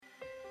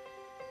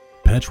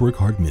Patchwork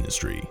Heart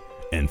Ministry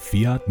and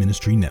Fiat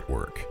Ministry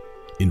Network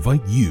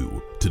invite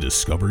you to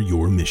discover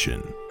your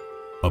mission.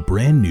 A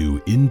brand new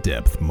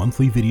in-depth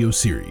monthly video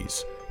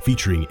series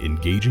featuring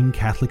engaging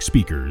Catholic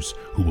speakers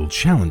who will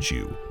challenge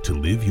you to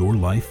live your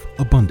life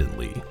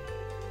abundantly.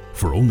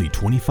 For only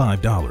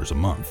 $25 a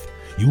month,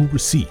 you will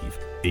receive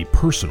a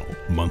personal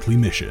monthly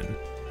mission,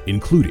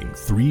 including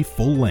 3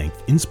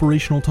 full-length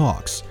inspirational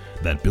talks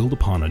that build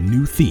upon a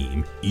new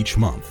theme each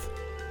month.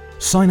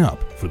 Sign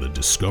up for the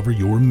Discover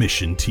Your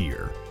Mission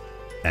tier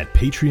at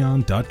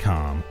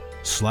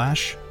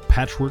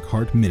patreon.com/Patchwork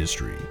Heart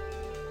Ministry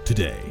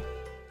today.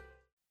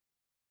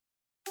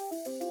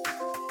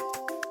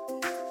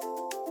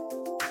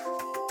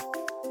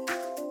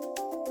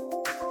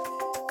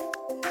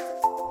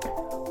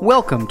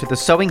 Welcome to the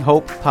Sowing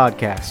Hope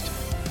podcast.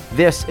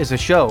 This is a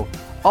show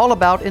all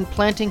about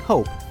implanting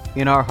hope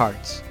in our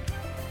hearts.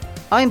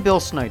 I'm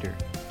Bill Snyder,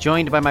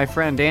 joined by my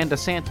friend Ann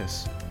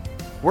DeSantis.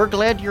 We're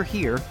glad you're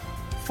here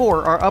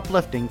for our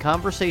uplifting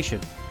conversation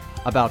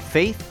about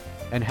faith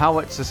and how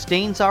it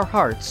sustains our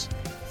hearts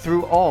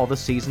through all the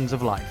seasons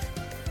of life.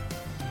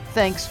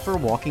 Thanks for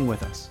walking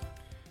with us.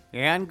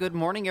 And good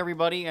morning,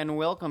 everybody, and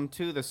welcome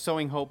to the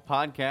Sowing Hope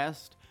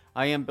podcast.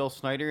 I am Bill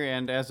Snyder,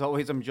 and as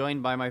always, I'm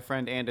joined by my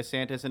friend Ann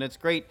DeSantis, and it's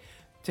great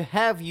to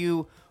have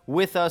you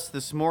with us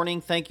this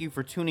morning. Thank you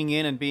for tuning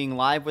in and being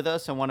live with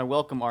us. I want to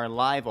welcome our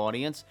live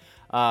audience,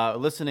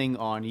 listening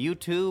on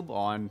YouTube,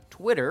 on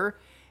Twitter,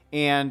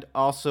 and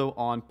also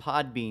on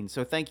Podbean.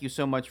 So thank you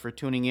so much for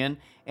tuning in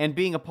and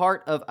being a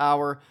part of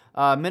our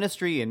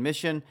ministry and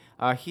mission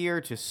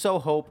here to sow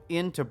hope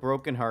into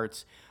broken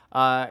hearts.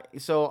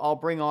 So I'll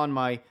bring on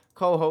my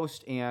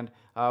co-host and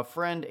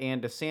friend Ann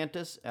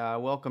DeSantis.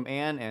 Welcome,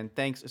 Ann, and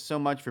thanks so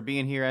much for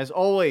being here. As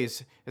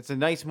always, it's a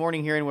nice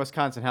morning here in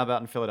Wisconsin. How about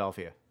in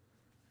Philadelphia?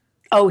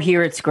 Oh,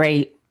 here it's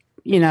great.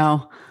 You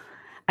know,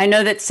 I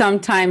know that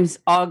sometimes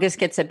August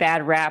gets a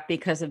bad rap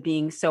because of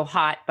being so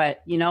hot,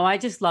 but, you know, I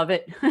just love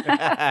it.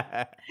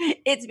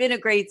 It's been a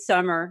great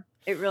summer.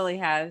 It really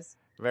has.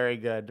 Very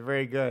good.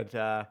 Very good.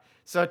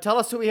 So tell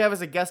us who we have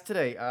as a guest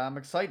today. I'm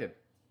excited.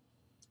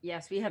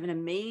 Yes, we have an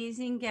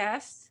amazing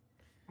guest.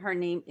 Her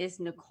name is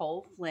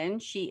Nicole Flynn.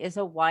 She is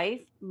a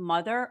wife,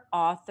 mother,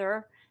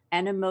 author,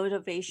 and a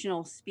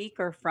motivational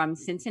speaker from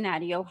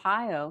Cincinnati,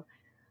 Ohio.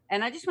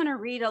 And I just want to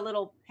read a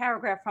little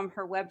paragraph from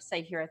her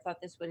website here. I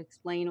thought this would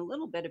explain a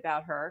little bit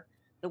about her.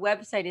 The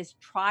website is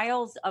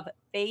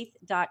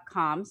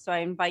trialsoffaith.com. So I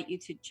invite you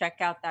to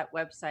check out that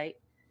website.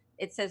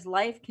 It says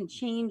life can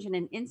change in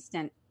an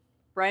instant.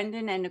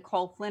 Brendan and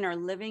Nicole Flynn are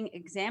living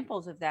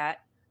examples of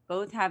that,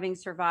 both having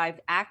survived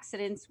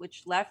accidents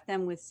which left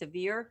them with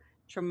severe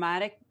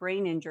traumatic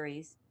brain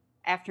injuries.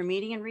 After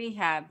meeting in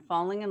rehab,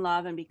 falling in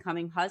love, and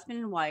becoming husband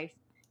and wife,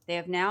 they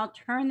have now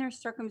turned their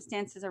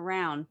circumstances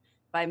around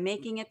by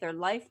making it their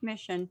life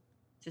mission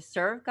to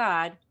serve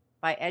God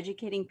by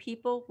educating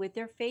people with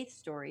their faith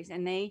stories.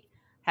 And they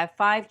have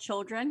 5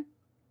 children.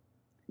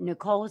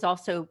 Nicole is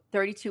also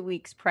 32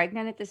 weeks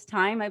pregnant at this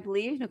time, I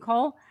believe,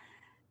 Nicole.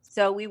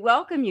 So we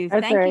welcome you.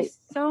 That's Thank right. you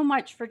so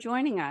much for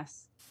joining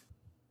us.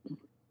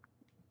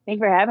 Thank you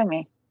for having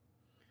me.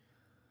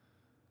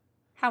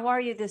 How are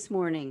you this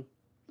morning?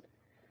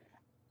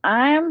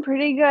 I'm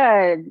pretty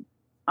good.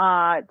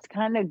 It's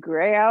kind of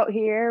gray out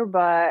here,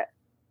 but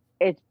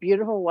it's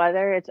beautiful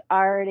weather.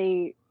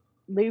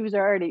 Leaves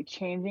are already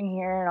changing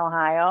here in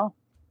Ohio.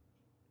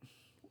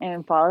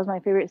 And fall is my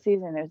favorite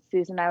season. It's the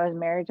season I was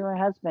married to my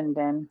husband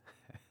in.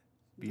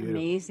 Beautiful.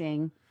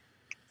 Amazing.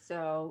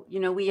 So, you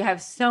know, we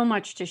have so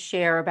much to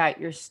share about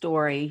your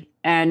story,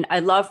 and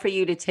I'd love for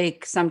you to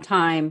take some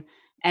time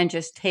and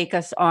just take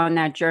us on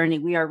that journey.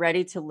 We are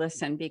ready to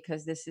listen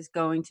because this is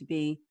going to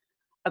be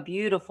a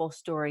beautiful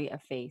story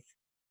of faith.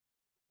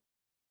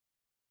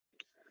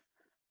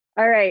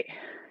 All right.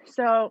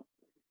 So,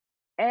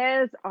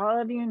 as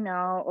all of you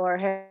know or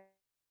have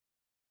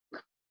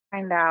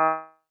found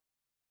out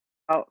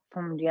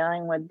from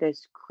dealing with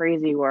this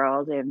crazy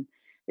world and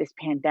this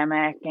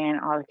pandemic and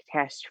all the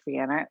catastrophe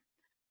in it,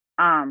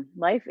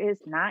 life is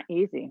not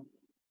easy.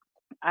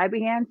 I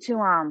began to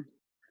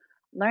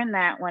learn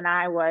that when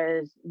I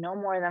was no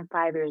more than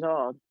 5 years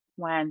old,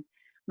 when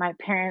my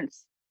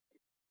parents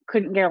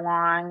couldn't get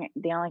along.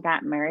 They only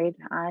got married,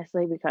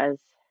 honestly, because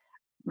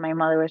my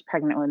mother was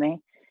pregnant with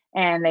me,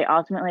 and they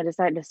ultimately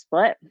decided to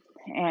split.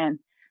 And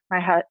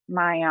my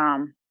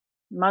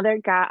mother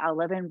got a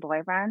live-in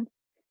boyfriend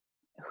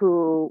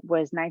who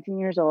was 19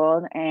 years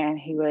old, and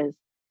he was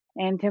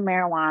into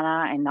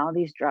marijuana and all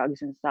these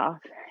drugs and stuff.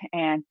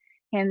 And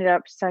he ended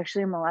up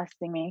sexually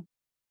molesting me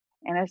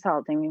and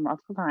assaulting me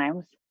multiple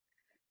times.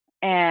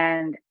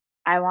 And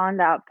I wound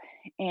up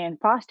in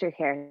foster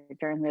care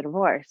during the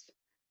divorce.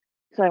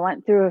 So I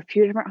went through a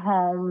few different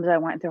homes. I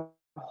went through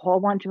a whole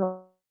bunch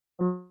of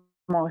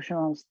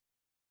emotional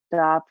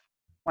stuff,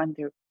 went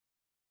through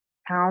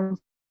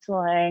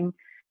counseling.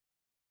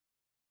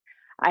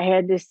 I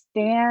had to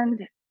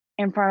stand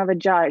in front of a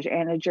judge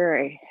and a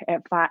jury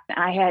at 5.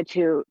 I had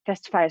to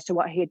testify as to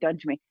what he had done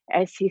to me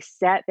as he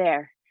sat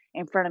there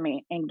in front of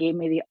me and gave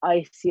me the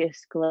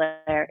iciest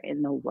glare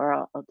in the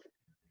world.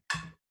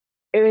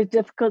 it was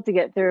difficult to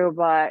get through,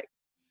 but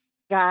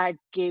God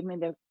gave me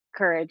the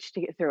courage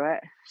to get through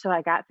it. So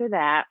I got through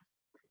that.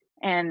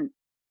 And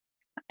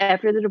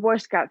after the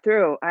divorce got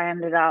through, I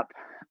ended up,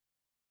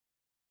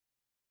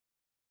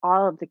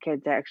 all of the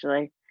kids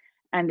actually,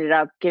 ended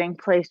up getting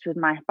placed with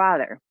my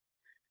father,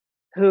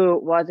 who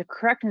was a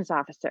corrections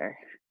officer,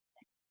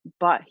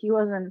 but he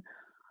was an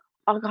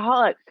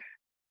alcoholic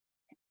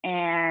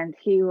and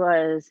he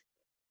was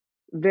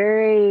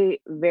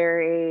very,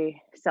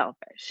 very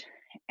selfish.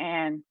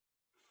 And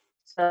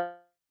so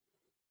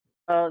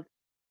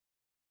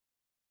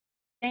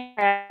things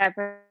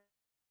happened,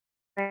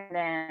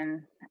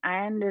 and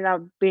I ended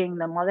up being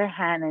the mother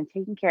hen and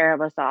taking care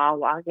of us all,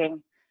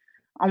 walking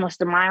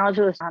almost a mile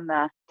to us on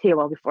the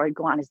table before he'd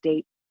go on his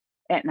date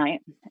at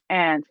night.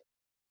 And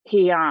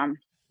he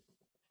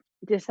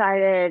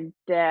decided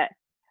that,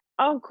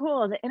 oh,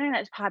 cool, the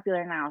internet's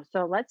popular now.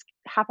 So let's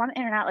hop on the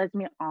internet. Let's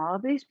meet all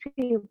of these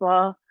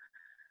people.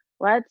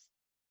 Let's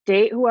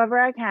date whoever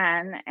I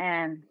can.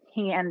 And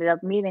he ended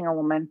up meeting a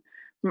woman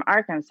from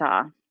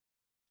Arkansas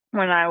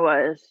when I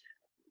was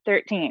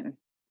 13.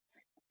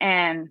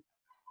 And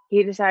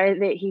he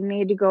decided that he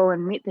needed to go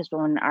and meet this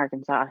woman in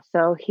Arkansas.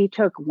 So he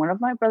took one of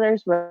my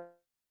brothers with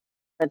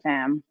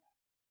him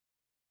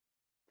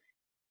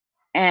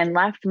and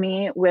left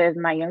me with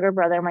my younger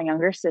brother, my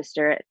younger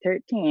sister at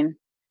 13,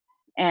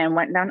 and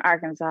went down to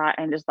Arkansas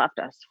and just left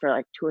us for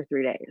like 2 or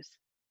 3 days.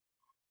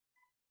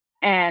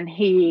 And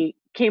he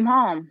came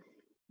home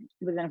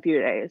within a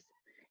few days,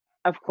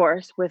 of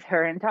course, with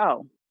her in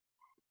tow.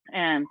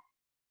 And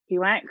he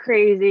went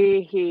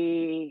crazy.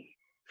 He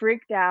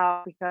freaked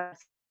out because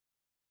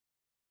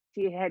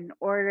he had an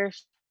order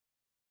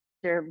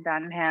served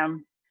on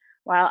him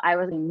while I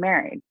was getting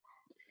married.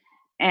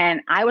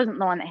 And I wasn't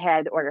the one that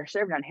had the order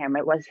served on him.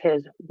 It was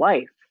his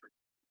wife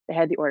that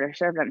had the order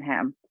served on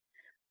him.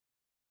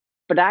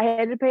 But I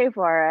had to pay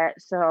for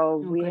it. So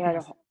we had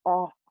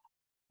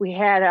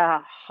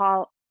a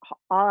all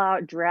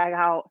out drag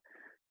out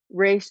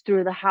race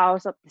through the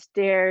house, up the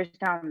stairs,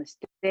 down the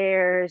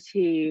stairs.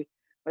 He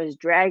was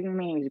dragging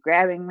me, he was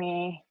grabbing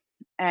me.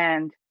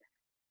 And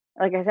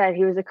like I said,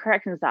 he was a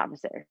corrections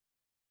officer.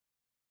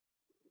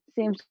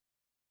 Seems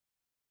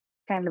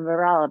kind of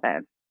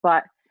irrelevant,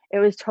 but it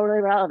was totally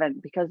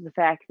relevant because of the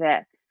fact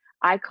that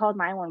I called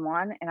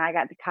 911 and I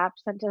got the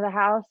cops sent to the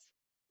house.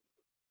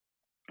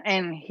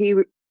 And he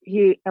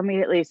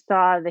immediately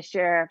saw the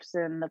sheriffs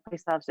and the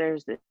police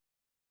officers that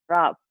were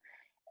up.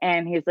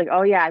 And he's like,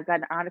 oh yeah, I've got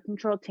an out of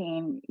control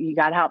teen. You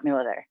got to help me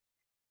with her.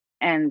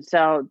 And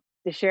so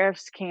the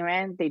sheriffs came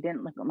in. They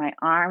didn't look at my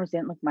arms,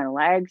 didn't look at my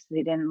legs.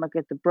 They didn't look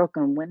at the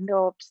broken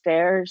window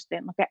upstairs. They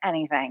didn't look at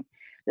anything.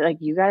 They're like,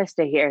 you got to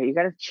stay here. You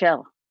got to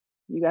chill.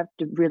 You have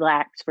to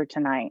relax for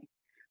tonight.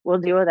 We'll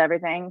deal with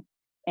everything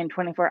in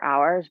 24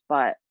 hours,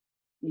 but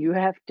you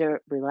have to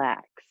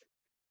relax.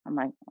 I'm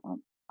like, oh,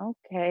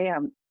 okay.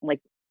 I'm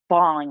like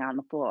bawling on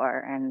the floor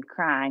and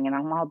crying, and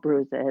I'm all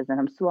bruises and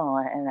I'm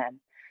swollen. And then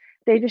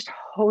they just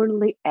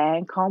totally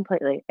and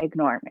completely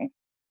ignore me.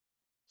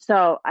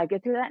 So I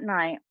get through that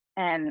night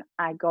and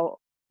I go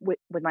with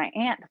my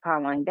aunt the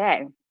following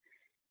day.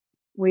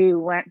 We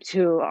went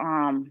to,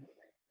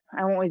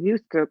 I went with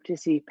youth group to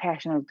see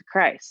Passion of the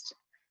Christ.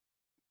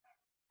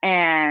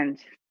 And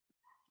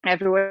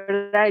after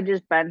what I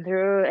just been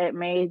through, it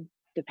made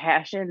the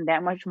Passion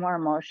that much more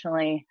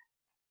emotionally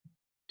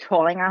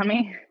tolling on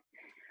me.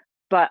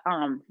 But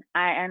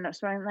I ended up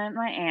spending the night with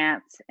my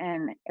aunt's,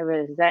 and it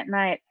was that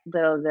night,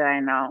 little did I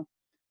know,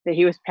 that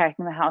he was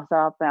packing the house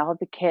up, all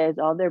the kids,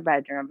 all their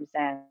bedrooms,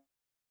 and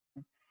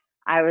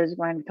I was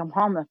going to come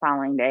home the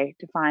following day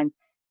to find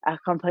a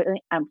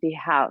completely empty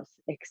house,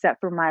 except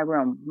for my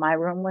room. My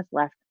room was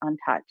left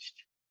untouched.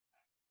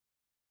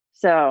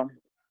 So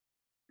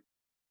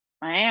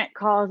my aunt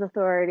calls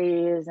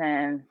authorities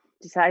and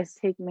decides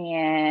to take me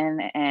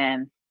in,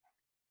 and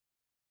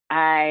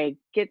I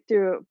get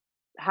through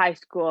high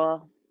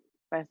school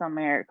by some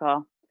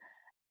miracle,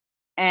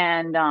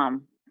 and I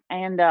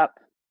end up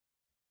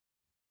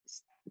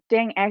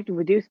staying active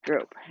with youth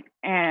group.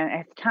 And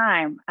at the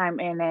time, I'm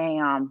in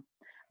a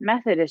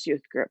Methodist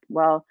youth group.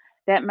 Well,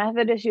 that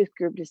Methodist youth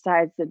group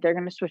decides that they're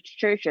going to switch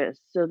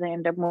churches, so they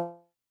end up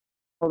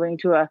moving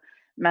to a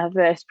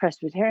Methodist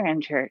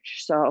Presbyterian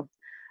church. So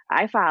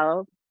I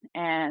followed,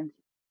 and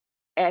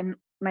in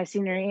my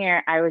senior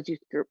year, I was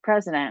youth group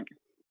president.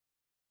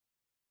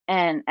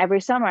 And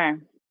every summer,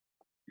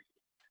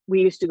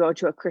 we used to go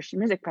to a Christian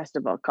music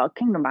festival called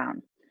Kingdom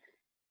Bound,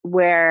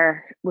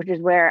 which is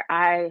where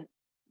I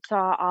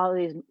saw all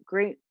these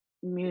great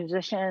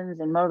musicians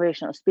and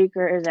motivational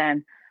speakers,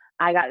 and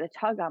I got the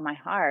tug on my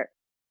heart,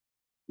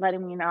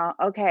 letting me know,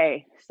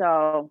 okay,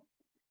 so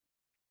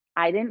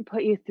I didn't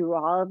put you through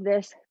all of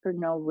this for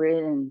no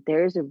reason.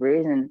 There's a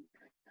reason.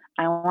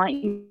 I want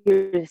you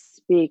to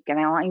speak, and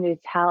I want you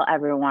to tell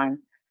everyone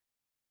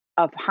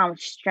of how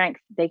much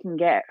strength they can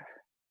get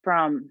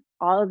from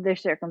all of their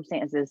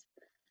circumstances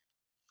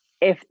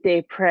if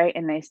they pray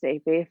and they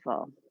stay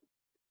faithful.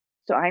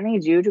 So I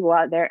need you to go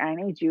out there. I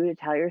need you to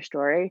tell your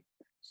story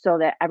so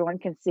that everyone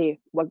can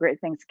see what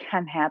great things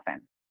can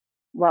happen.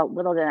 Well,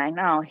 little did I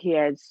know he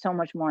had so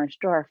much more in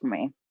store for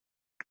me.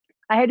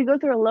 I had to go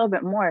through a little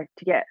bit more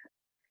to get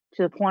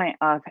to the point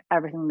of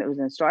everything that was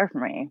in store for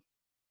me.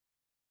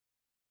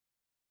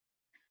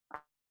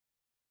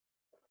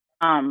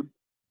 Um,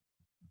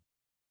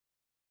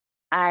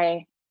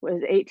 I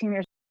was 18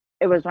 years.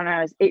 It was when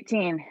I was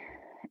 18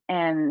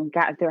 and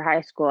got through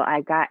high school.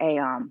 I got a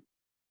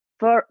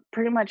for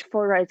pretty much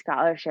full ride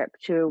scholarship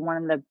to one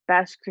of the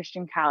best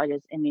Christian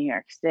colleges in New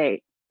York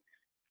State,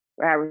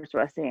 where I was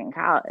supposed to be in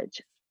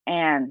college,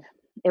 and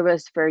it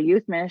was for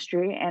youth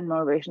ministry and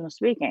motivational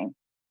speaking.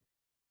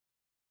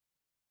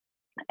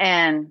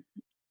 And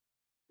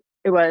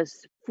it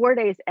was 4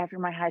 days after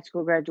my high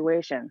school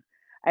graduation.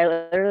 I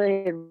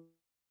literally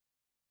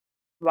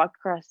walked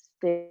across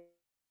the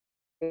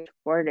stage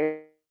 4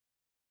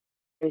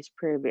 days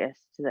previous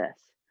to this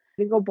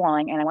to go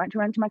bowling, and I went to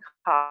rent my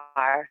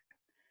car,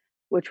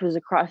 which was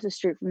across the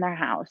street from their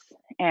house,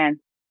 and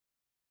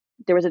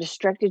there was a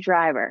distracted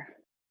driver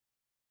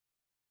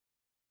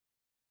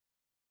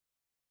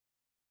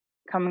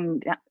coming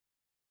down,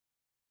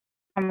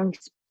 coming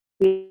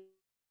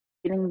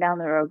speeding down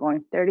the road,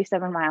 going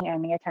 37 miles,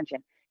 and paying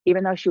attention,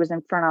 even though she was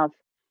in front of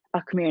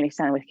a community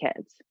center with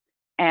kids,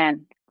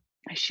 and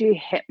she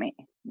hit me.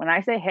 When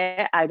I say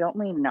hit, I don't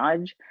mean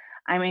nudge.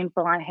 I mean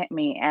full on hit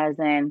me, as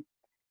in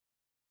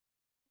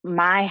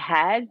my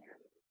head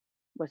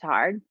was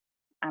hard.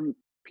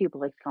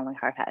 People like to call me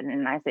hard headed,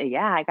 and I say,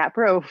 yeah, I got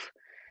proof.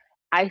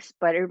 I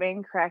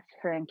Spider-Man cracked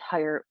her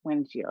entire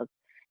windshield.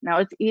 Now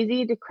it's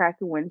easy to crack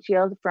a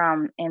windshield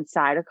from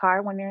inside a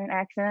car when you're in an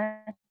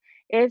accident.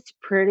 It's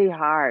pretty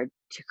hard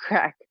to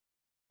crack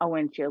a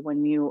windshield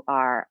when you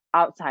are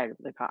outside of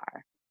the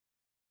car.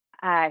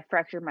 I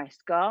fractured my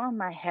skull,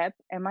 my hip,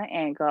 and my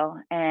ankle,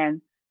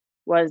 and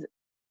was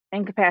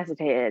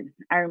incapacitated.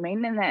 I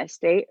remained in that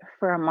state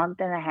for a month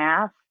and a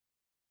half.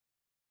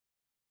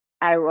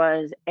 I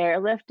was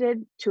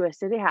airlifted to a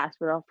city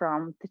hospital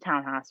from the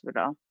town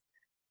hospital.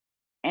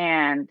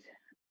 And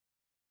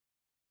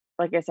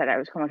like I said, I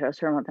was comatose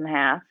for a month and a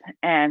half.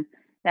 And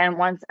then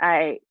once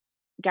I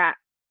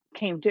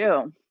came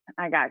to,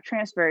 I got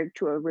transferred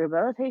to a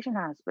rehabilitation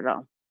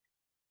hospital.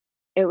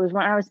 It was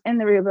when I was in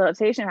the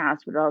rehabilitation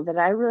hospital that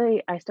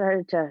I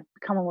started to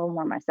become a little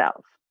more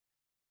myself.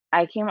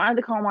 I came out of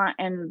the coma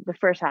in the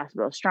first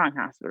hospital, Strong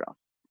Hospital.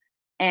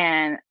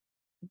 And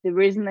the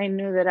reason they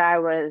knew that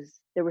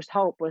there was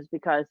hope was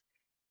because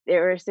they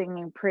were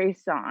singing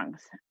praise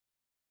songs.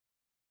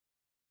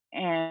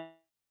 And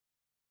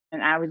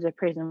I was a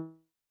praise and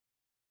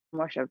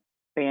worship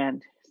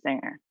band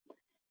singer.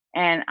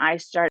 And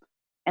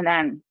and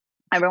then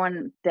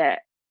everyone that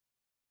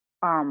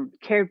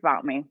cared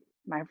about me,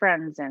 my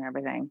friends and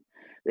everything,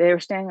 they were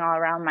standing all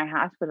around my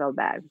hospital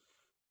bed.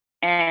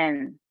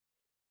 And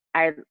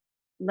I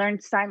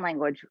learned sign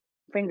language,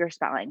 finger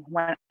spelling,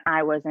 when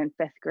I was in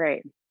 5th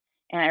grade,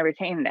 and I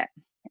retained it.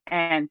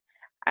 And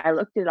I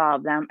looked at all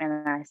of them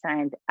and I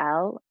signed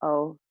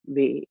LOVE.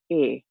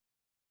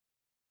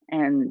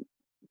 And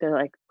they're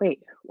like,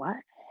 wait, what?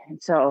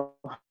 And so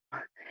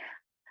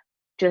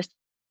just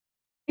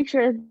make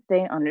sure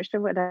they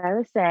understood what I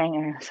was saying.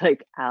 And I was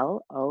like,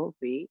 LOVE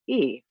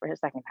for a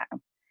second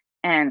time.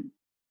 And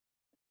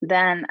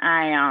then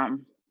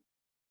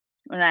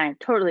when I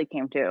totally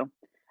came to,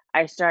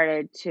 I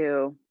started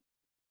to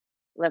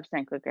lip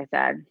sync, like I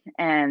said,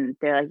 and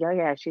they're like, "Oh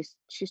yeah, she's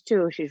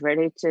 2. She's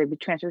ready to be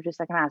transferred to a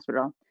second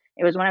hospital."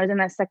 It was when I was in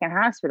that second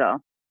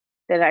hospital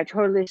that I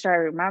totally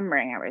started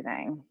remembering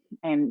everything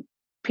and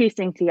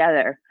piecing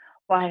together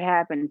what had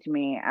happened to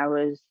me. I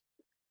was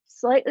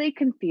slightly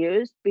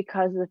confused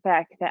because of the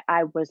fact that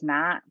I was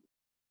not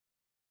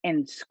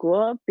in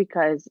school,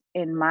 because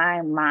in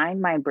my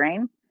mind, my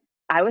brain,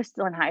 I was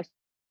still in high school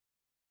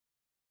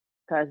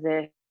because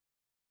it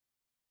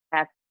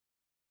happened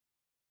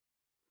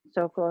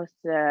so close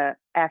to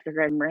after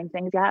graduating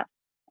things got.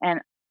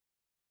 And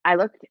I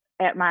looked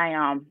at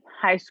my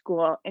high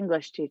school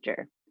English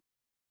teacher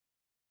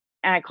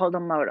and I called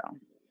him Moto.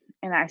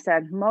 And I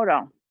said,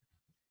 Moto,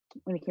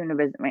 when he came to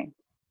visit me,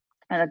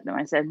 I looked at him,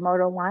 I said,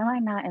 Moto, why am I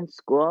not in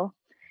school?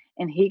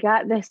 And he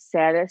got the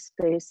saddest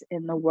face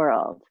in the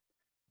world.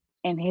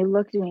 And he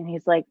looked at me and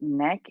he's like,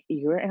 Nick,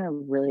 you were in a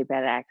really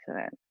bad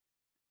accident.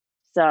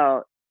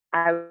 So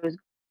I was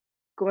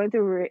going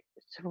through,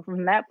 so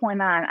from that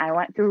point on, I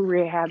went through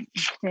rehab,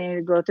 continued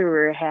to go through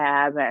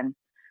rehab and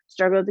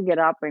struggled to get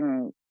up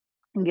and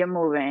get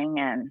moving.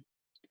 And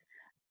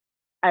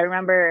I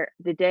remember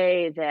the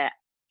day that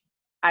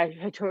I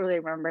totally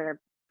remember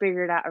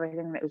figured out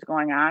everything that was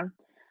going on.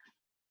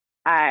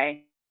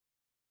 I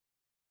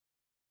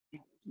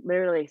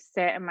literally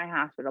sat in my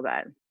hospital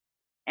bed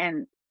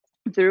and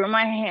threw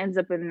my hands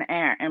up in the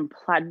air and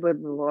pled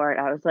with the Lord.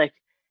 I was like,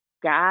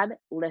 God,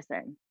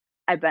 listen,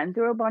 I've been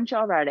through a bunch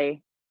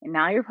already, and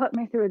now you're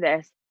putting me through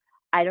this.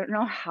 I don't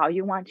know how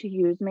you want to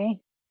use me,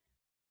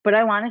 but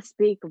I want to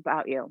speak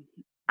about you.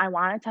 I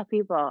want to tell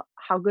people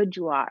how good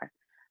you are.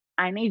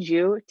 I need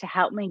you to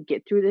help me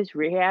get through this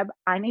rehab.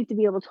 I need to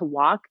be able to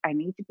walk. I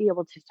need to be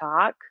able to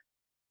talk.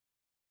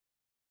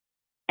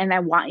 And I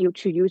want you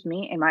to use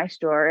me and my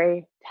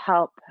story to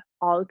help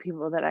all the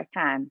people that I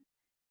can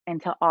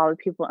and tell all the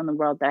people in the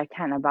world that I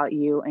can about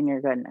you and your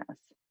goodness.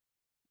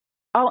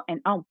 Oh, and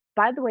oh,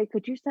 by the way,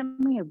 could you send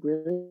me a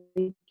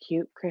really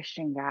cute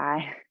Christian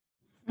guy?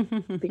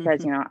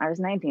 Because, I was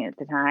 19 at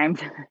the time.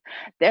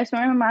 That's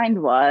where my mind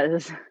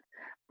was.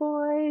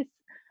 Boys.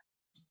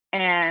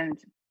 And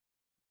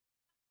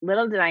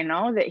little did I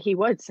know that he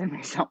would send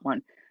me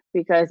someone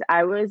because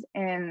I was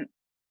in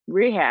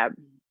rehab.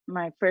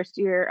 My first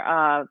year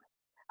of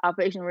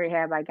outpatient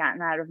rehab, I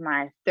gotten out of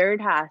my third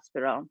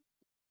hospital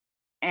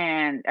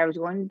and I was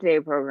going to day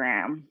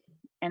program.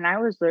 And I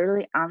was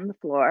literally on the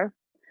floor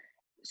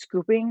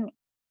scooping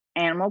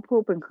animal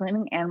poop and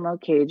cleaning animal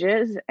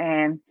cages.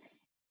 And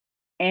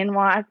in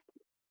walked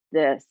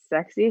the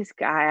sexiest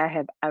guy I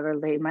have ever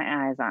laid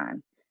my eyes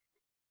on.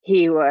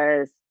 He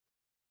was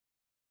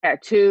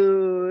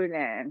tattooed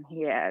and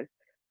he had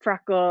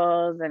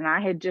freckles, and I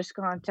had just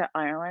gone to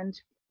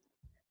Ireland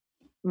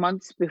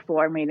months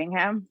before meeting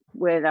him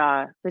with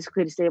a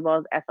physically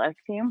disabled athletic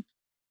team.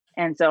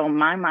 And so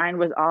my mind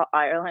was all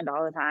Ireland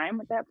all the time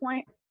at that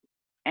point.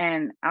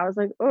 And I was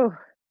like, oh,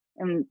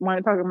 and one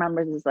of the program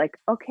members is like,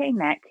 okay,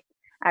 Nick,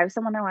 I have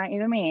someone I want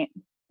you to meet.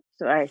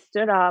 So I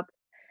stood up,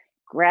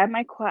 grabbed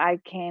my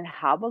quad cane,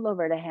 hobbled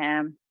over to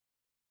him.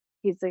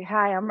 He's like,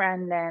 hi, I'm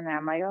Brendan. And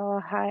I'm like, oh,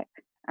 hi.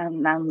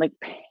 And I'm like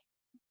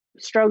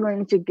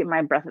struggling to get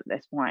my breath at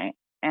this point.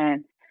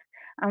 And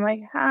I'm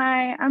like,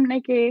 hi, I'm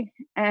Nikki.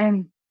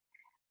 And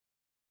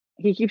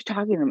he keeps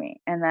talking to me.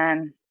 And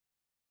then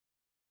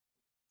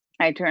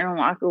I turn and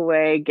walk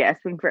away,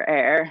 gasping for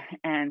air.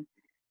 And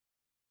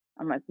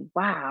I'm like,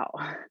 wow.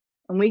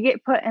 And we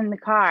get put in the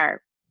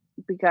car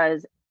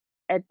because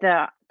at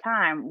the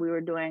time we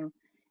were doing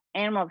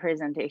animal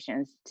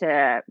presentations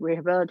to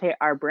rehabilitate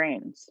our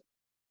brains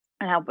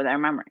and help with our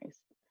memories.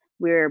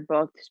 We were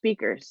both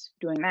speakers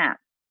doing that.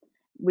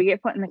 We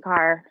get put in the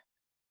car,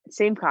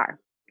 same car,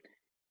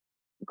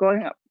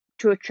 going up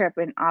to a trip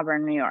in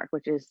Auburn, New York,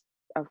 which is,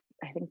 I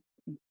think,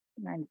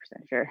 90%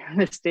 sure,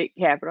 the state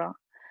capital.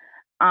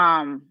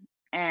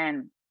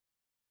 And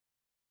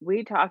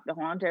we talked the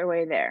whole entire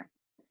way there.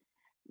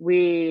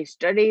 We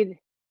studied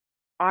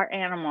our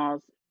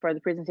animals for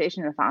the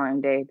presentation the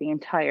following day, the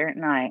entire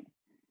night.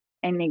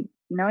 And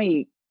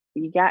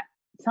you got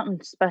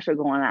something special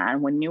going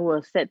on when you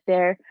will sit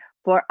there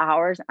for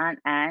hours on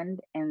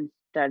end and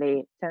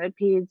study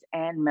centipedes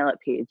and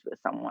millipedes with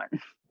someone.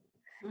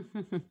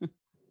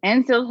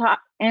 And still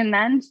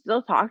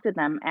talk to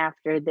them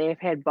after they've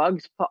had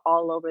bugs put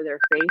all over their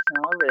face and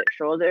all over their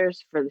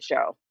shoulders for the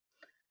show.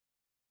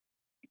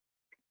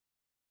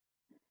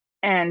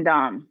 And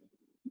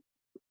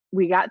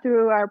we got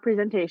through our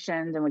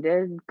presentations and we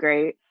did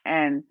great.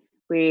 And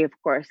we, of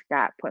course,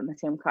 got put in the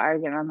same car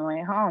again on the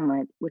way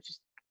home, which is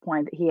the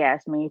point that he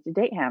asked me to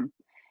date him.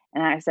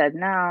 And I said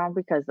no,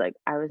 because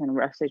I was in a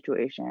rough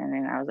situation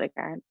and I was like,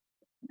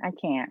 I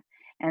can't.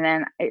 And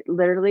then it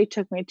literally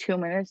took me 2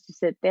 minutes to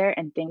sit there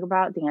and think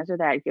about the answer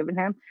that I'd given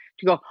him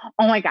to go,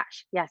 oh my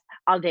gosh, yes,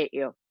 I'll date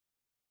you.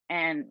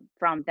 And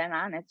from then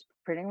on, it's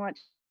pretty much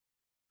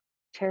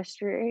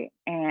history.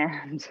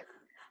 And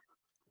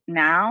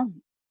now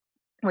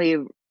we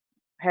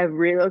have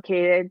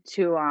relocated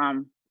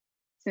to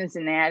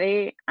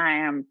Cincinnati. I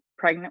am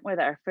pregnant with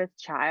our 5th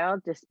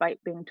child,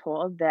 despite being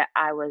told that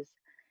I was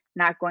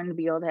not going to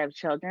be able to have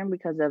children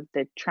because of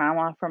the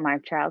trauma from my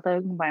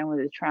childhood combined with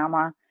the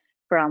trauma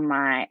from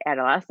my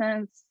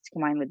adolescence,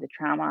 combined with the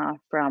trauma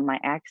from my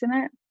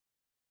accident.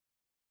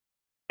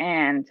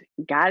 And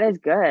God is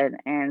good.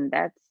 And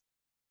that's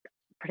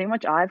pretty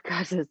much all I've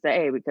got to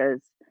say, because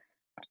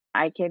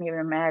I can't even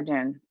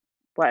imagine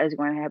what is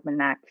going to happen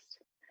next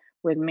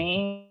with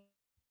me,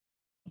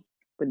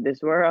 with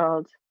this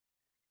world.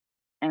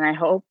 And I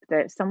hope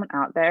that someone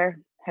out there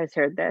has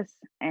heard this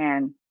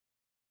and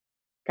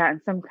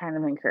gotten some kind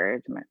of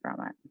encouragement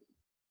from it.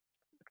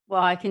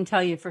 Well, I can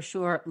tell you for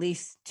sure, at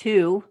least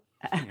 2.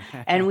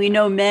 And we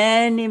know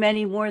many,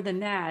 many more than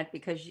that,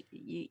 because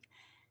the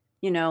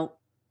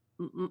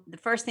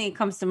first thing that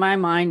comes to my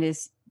mind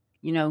is,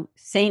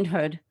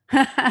 sainthood.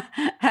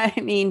 I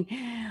mean,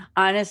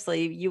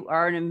 honestly, you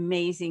are an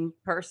amazing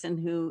person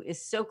who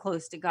is so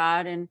close to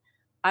God. And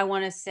I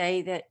want to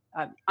say that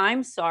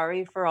I'm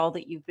sorry for all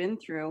that you've been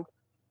through.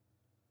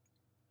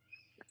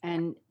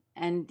 And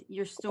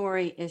your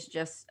story is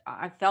just,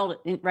 I felt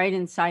it right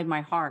inside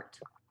my heart.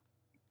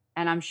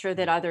 And I'm sure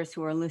that others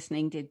who are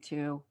listening did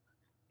too,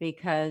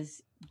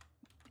 because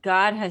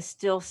God has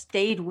still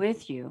stayed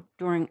with you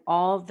during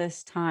all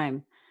this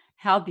time.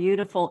 How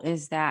beautiful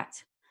is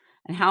that?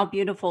 And how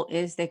beautiful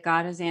is that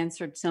God has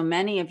answered so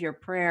many of your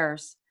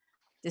prayers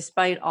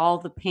despite all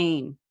the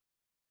pain.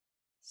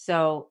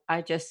 So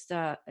I just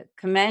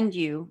commend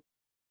you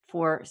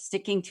for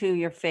sticking to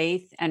your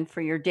faith and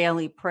for your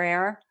daily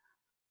prayer,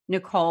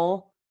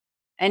 Nicole,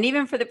 and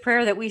even for the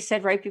prayer that we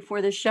said right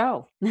before the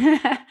show.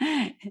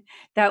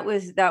 That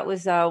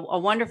was a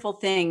wonderful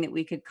thing that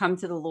we could come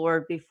to the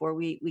Lord before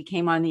we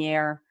came on the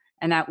air,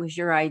 and that was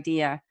your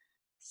idea.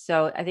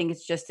 So I think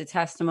it's just a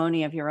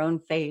testimony of your own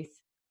faith.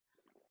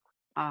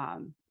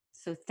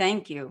 So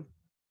thank you.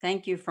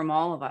 Thank you from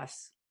all of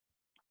us.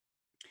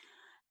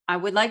 I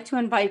would like to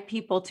invite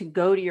people to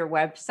go to your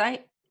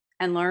website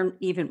and learn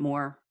even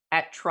more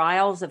at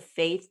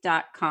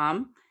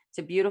trialsoffaith.com. It's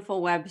a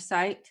beautiful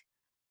website.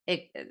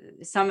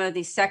 Some of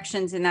these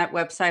sections in that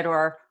website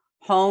are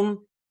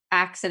home,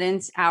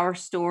 accidents, our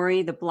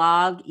story, the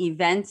blog,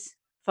 events,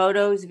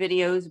 photos,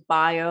 videos,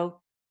 bio,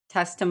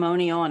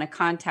 testimonial, and a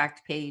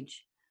contact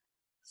page.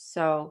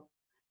 So,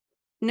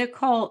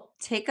 Nicole,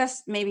 take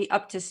us maybe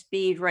up to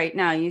speed right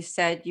now. You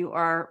said you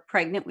are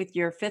pregnant with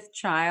your 5th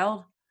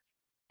child,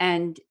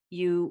 and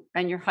you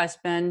and your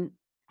husband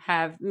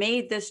have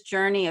made this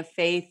journey of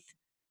faith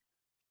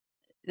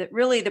that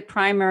really the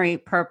primary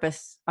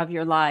purpose of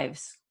your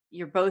lives.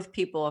 You're both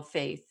people of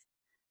faith.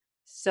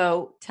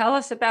 So tell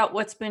us about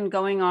what's been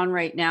going on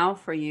right now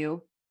for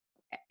you,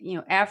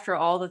 after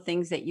all the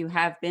things that you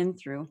have been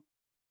through.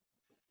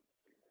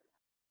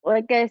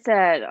 Like I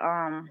said,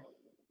 I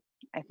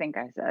think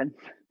I said,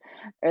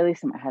 or at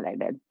least in my head I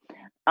did.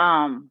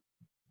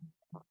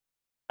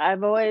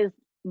 I've always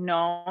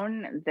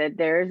known that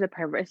there is a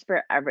purpose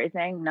for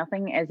everything.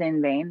 Nothing is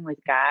in vain with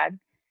God.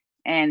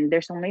 And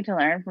there's something to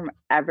learn from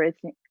every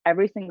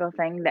single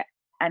thing that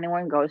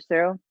anyone goes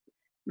through.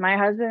 My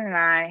husband and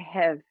I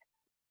have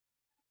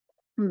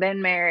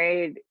been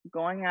married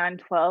going on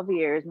 12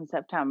 years in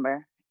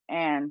September,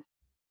 and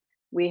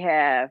we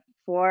have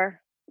 4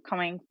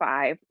 coming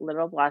 5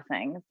 little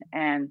blessings.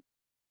 And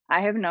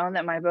I have known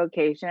that my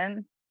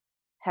vocation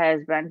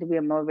has been to be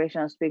a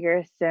motivational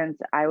speaker since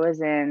I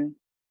was in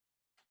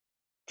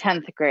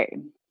 10th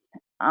grade.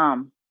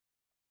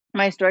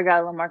 My story got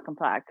a little more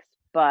complex,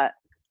 but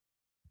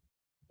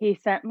he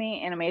sent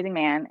me an amazing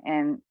man,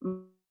 and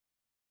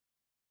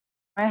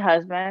my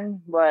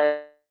husband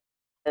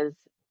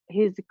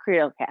he's a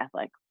credo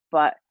Catholic,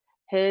 but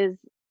his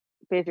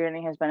faith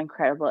journey has been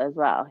incredible as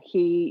well.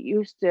 He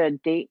used to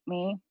date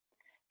me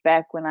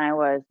back when I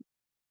was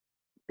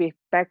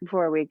back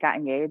before we got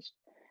engaged,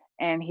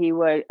 and he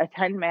would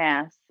attend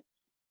mass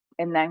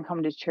and then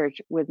come to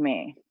church with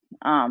me.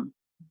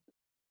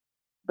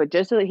 But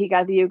just so that he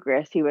got the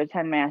Eucharist, he would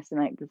attend mass the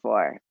night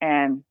before,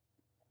 and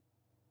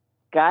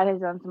God has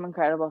done some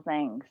incredible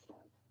things.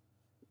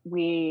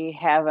 We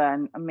have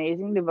an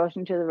amazing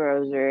devotion to the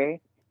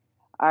rosary.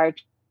 Our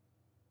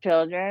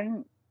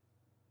children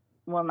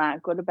will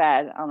not go to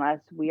bed unless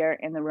we are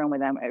in the room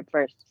with them at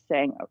first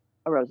saying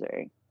a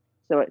rosary.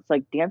 So it's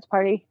like dance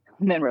party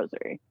and then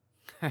rosary.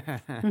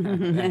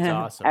 That's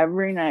awesome.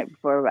 Every night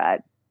before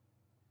bed.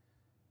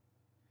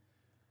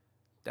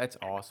 That's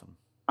awesome.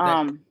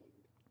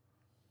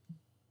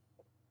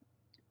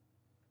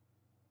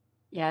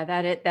 Yeah,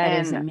 that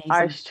is amazing.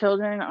 Our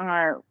children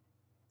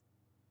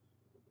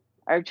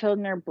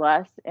are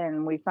blessed,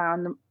 and we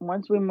found them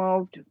once we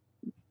moved.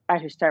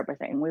 I should start by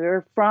saying we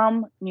were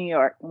from New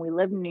York, and we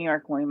lived in New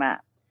York when we met.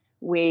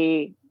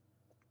 We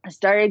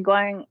started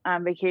going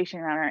on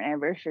vacation on our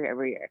anniversary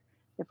every year.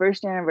 The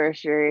first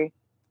anniversary,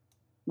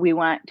 we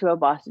went to a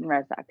Boston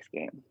Red Sox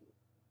game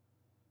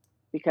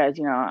because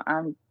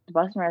the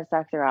Boston Red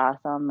Sox are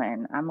awesome,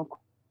 and I'm a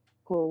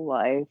cool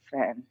wife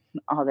and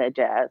all that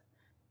jazz.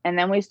 And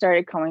then we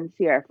started coming to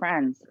see our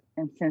friends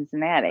in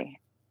Cincinnati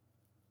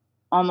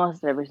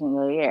almost every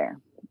single year.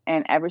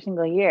 And every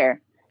single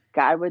year,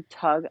 God would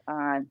tug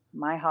on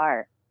my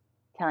heart,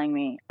 telling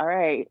me, all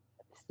right,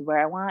 this is where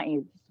I want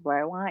you. This is where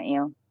I want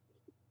you.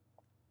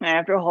 And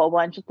after a whole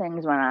bunch of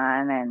things went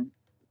on and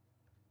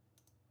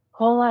a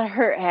whole lot of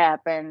hurt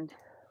happened,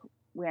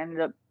 we ended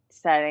up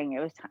deciding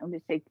it was time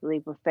to take the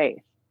leap of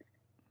faith.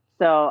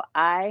 So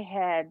I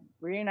had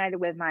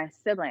reunited with my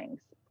siblings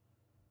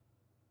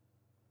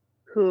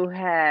who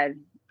had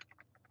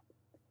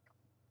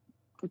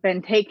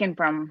been taken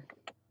from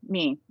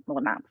me.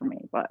 Well, not from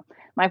me, but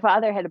my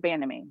father had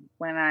abandoned me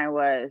when I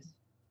was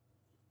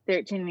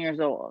 13 years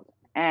old,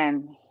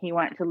 and he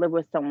went to live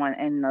with someone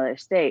in another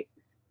state.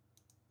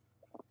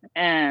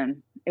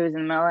 And it was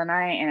in the middle of the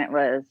night, and it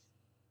was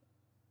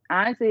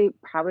honestly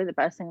probably the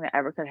best thing that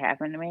ever could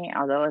happen to me,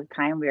 although it was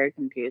kind of very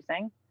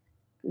confusing.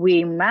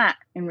 We met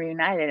and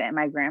reunited at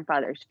my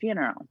grandfather's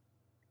funeral.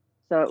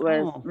 So it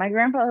was, my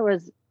grandfather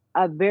was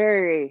a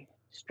very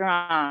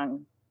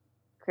strong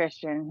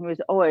Christian. He was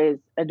always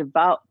a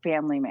devout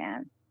family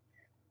man.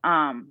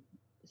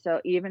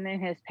 So even in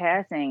his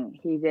passing,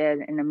 he did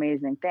an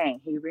amazing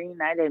thing. He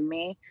reunited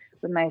me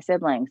with my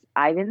siblings.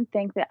 I didn't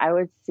think that I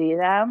would see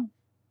them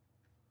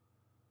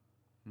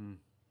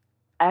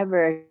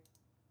ever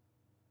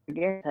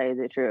again, to tell you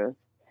the truth,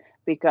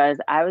 because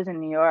I was in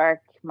New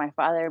York. My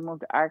father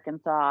moved to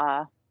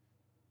Arkansas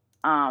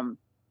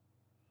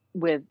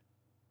with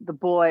the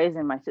boys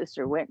and my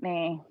sister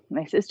Whitney.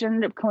 My sister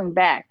ended up coming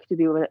back to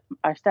be with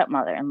our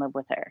stepmother and live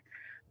with her.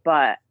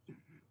 But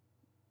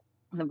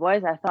the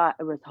boys, I thought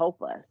it was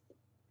hopeless.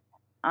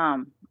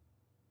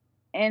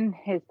 In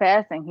his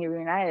passing, he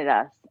reunited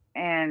us,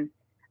 and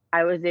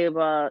I was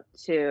able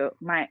to,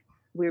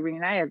 we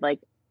reunited like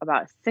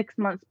about 6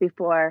 months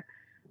before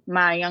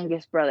my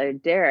youngest brother,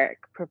 Derek,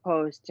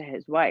 proposed to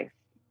his wife,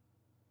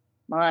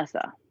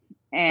 Melissa.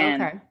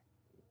 And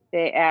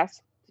they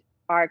asked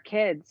our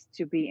kids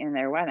to be in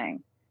their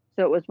wedding.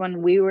 So it was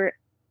when we were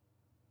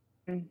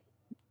in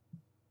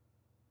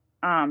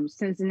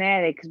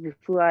Cincinnati, because we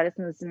flew out of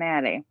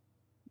Cincinnati,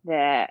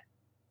 that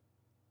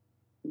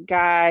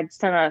God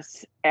sent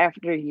us,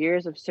 after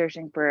years of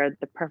searching for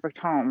the perfect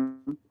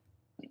home,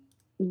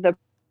 the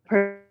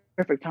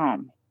perfect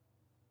home.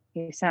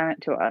 He sent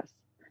it to us,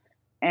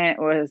 and it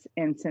was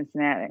in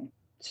Cincinnati.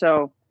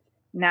 So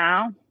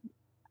now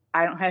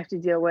I don't have to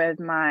deal with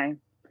my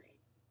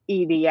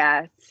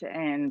EDS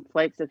and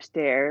flights of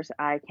stairs.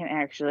 I can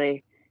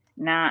actually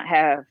not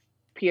have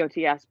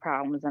POTS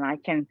problems, and I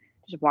can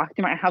just walk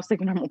through my house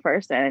like a normal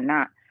person and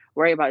not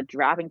worry about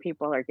dropping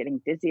people or getting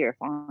dizzy or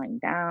falling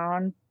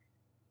down.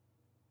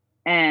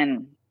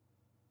 And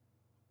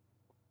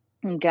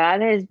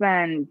God has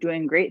been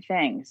doing great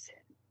things.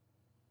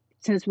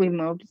 Since we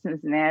moved to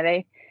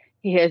Cincinnati,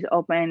 He has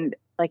opened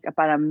like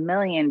about 1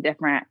 million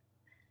different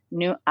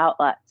new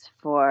outlets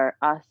for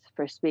us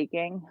for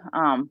speaking.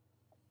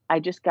 I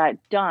just got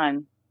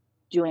done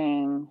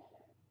doing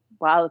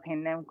while the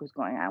pandemic was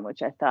going on,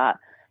 which I thought,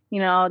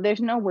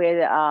 there's no way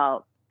that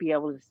I'll be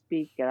able to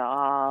speak at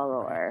all,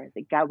 or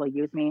that God will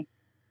use me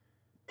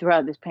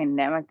throughout this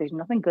pandemic. There's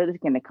nothing good that's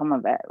going to come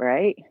of it,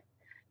 right?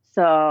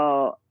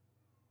 So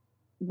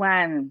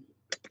when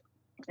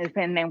the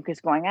pandemic is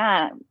going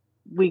on,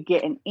 we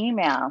get an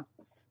email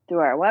through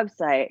our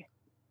website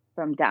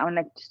from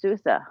Dominic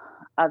D'Souza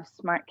of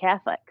Smart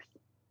Catholics.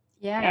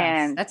 Yeah,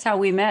 and that's how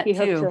we met he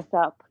hooks too. us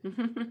up.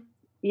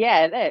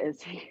 Yeah, it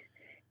is.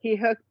 He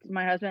hooked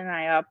my husband and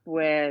I up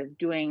with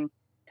doing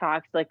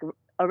talks. Like,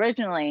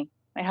 originally,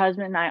 my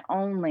husband and I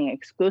only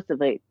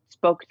exclusively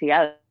spoke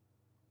together.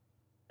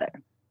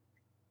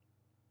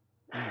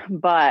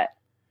 But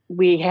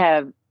we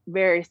have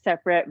very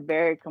separate,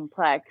 very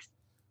complex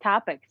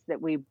topics that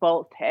we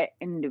both hit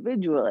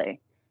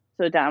individually.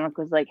 So Dominic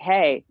was like,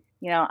 hey,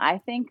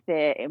 I think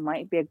that it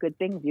might be a good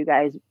thing if you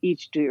guys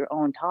each do your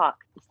own talk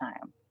this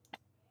time.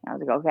 I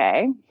was like,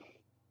 okay.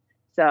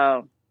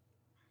 So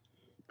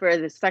for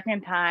the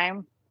second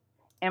time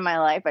in my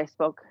life, I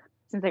spoke,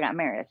 since I got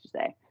married, I should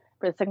say.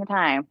 For the second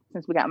time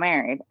since we got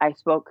married, I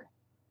spoke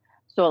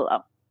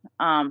solo.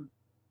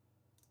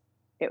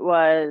 It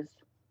was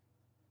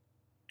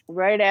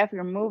right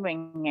after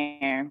moving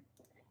here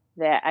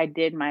that I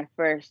did my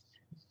first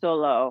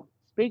solo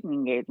speaking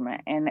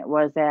engagement, and it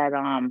was at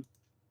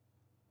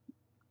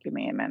give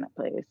me a minute,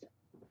 please.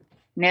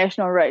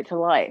 National Right to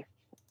Life,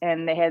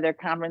 and they had their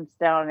conference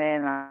down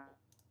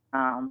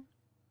in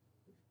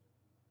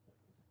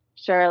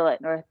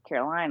Charlotte, North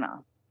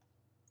Carolina,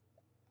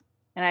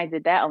 and I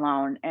did that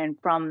alone. And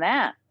from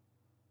that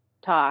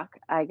talk,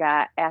 I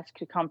got asked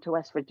to come to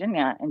West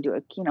Virginia and do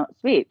a keynote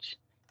speech.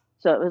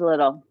 So it was a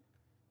little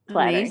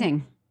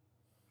Amazing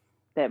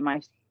that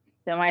my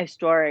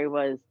story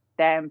was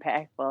that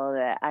impactful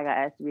that I got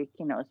asked to be a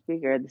keynote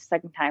speaker the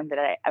second time that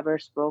I ever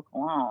spoke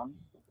alone.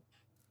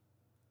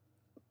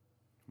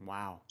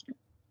 Wow.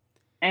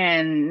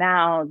 And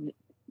now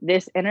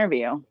this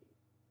interview,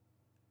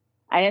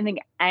 I didn't think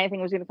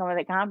anything was going to come of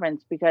that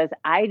conference, because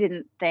I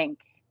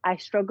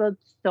struggled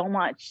so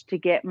much to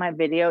get my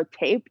video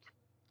taped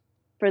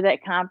for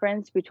that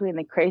conference, between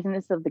the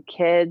craziness of the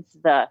kids,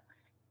 the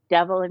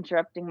devil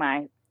interrupting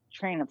my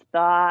train of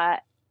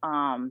thought,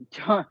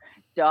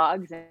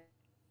 dogs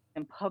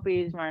and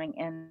puppies running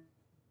in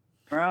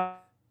the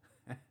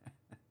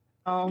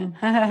room.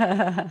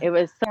 It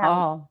was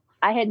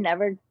I had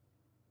never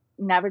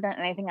done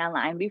anything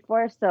online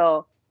before,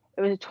 so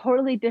it was a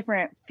totally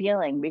different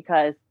feeling,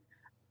 because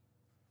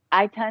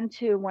I tend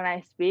to, when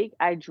I speak,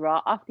 I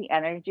draw off the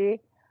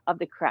energy of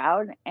the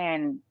crowd,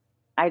 and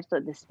I just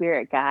let the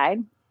Spirit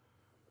guide.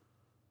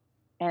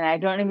 And I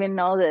don't even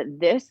know that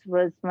this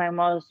was my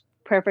most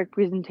perfect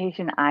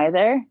presentation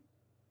either,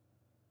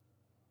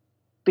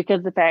 because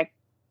of the fact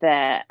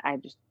that I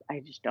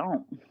just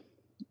don't.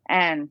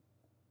 And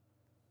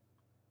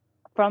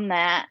from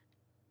that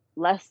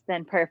less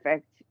than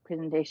perfect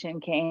presentation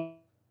came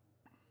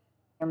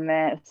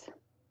this,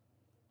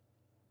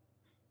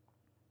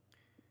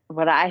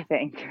 what I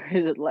think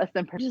is less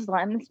than perfect, just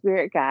letting the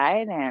Spirit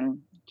guide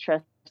and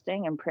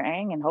trusting and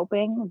praying and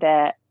hoping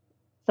that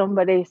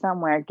somebody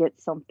somewhere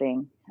gets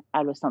something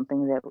out of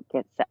something that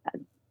gets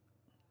said.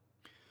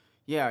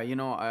 Yeah,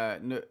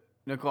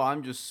 Nicole,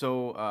 I'm just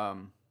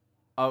so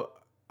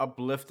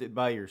uplifted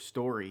by your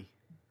story,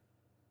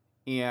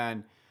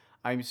 and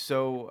I'm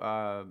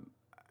so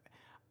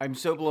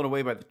blown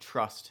away by the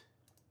trust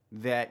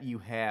that you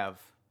have,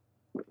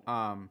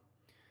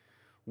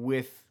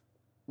 with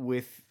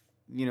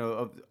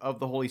of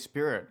the Holy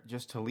Spirit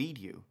just to lead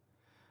you,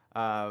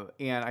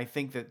 and I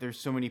think that there's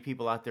so many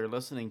people out there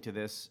listening to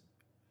this,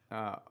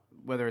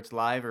 whether it's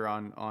live or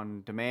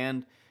on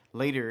demand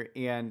later,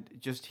 and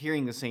just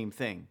hearing the same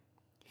thing,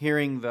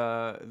 hearing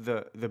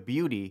the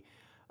beauty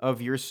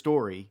of your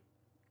story,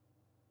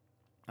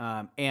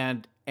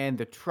 and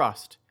the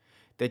trust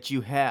that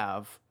you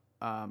have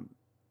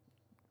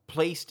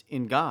placed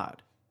in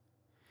God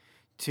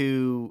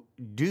to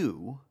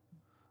do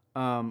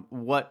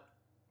what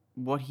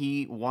what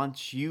he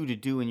wants you to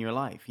do in your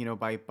life. You know,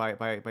 by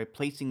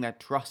placing that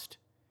trust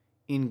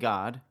in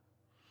God,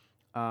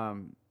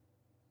 um,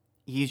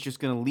 he's just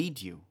going to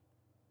lead you.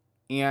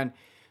 And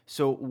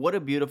so, what a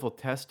beautiful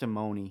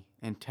testimony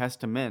and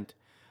testament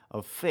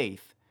of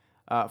faith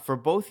for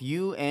both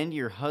you and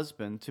your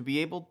husband to be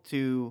able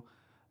to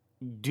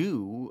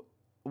do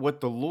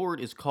what the Lord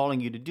is calling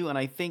you to do. And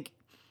I think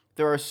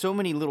there are so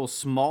many little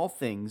small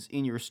things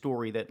in your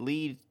story that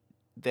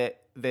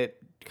that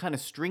kind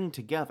of string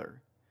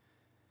together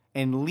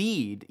and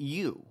lead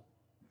you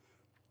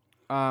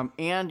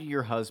and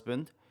your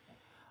husband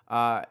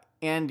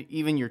and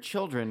even your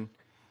children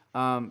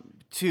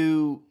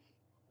to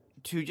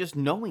just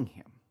knowing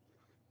him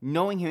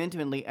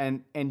intimately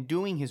and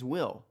doing his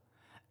will.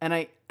 And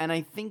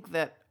I think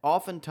that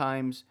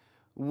oftentimes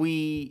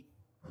we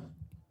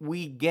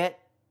get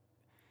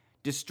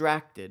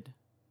distracted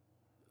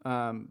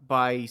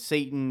by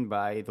Satan,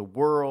 by the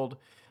world,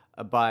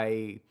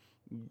 by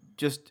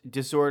just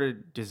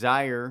disordered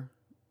desire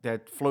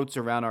that floats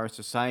around our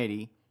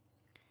society,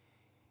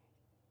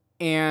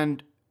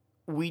 and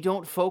we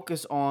don't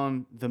focus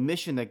on the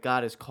mission that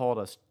God has called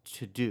us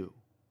to do.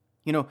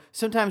 You know,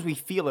 sometimes we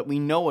feel it, we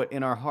know it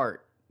in our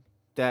heart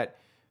that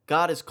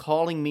God is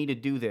calling me to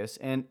do this,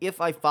 and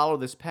if I follow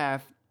this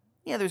path,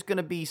 yeah, there's going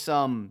to be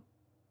some,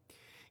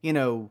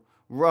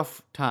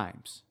 rough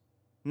times.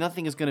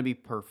 Nothing is going to be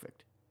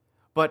perfect.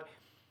 But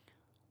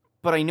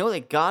I know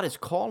that God is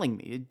calling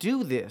me to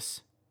do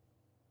this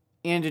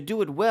and to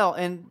do it well,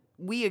 and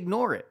we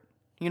ignore it.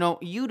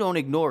 You don't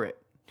ignore it.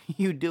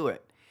 You do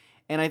it.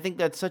 And I think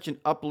that's such an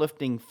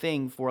uplifting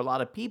thing for a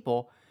lot of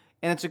people,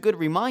 and it's a good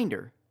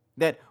reminder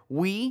that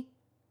we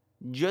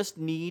just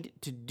need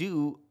to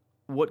do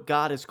what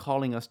God is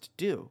calling us to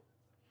do.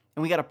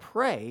 And we got to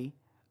pray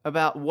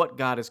about what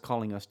God is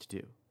calling us to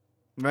do.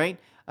 Right?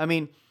 I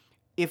mean,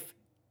 if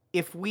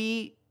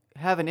we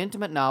have an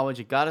intimate knowledge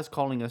that God is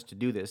calling us to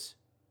do this,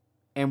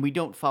 and we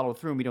don't follow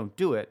through and we don't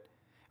do it,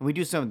 and we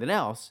do something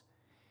else,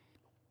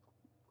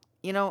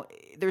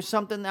 there's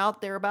something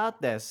out there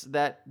about this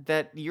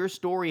that your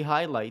story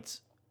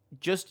highlights,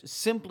 just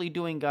simply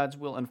doing God's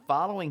will and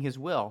following his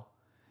will,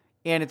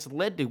 and it's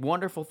led to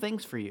wonderful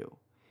things for you.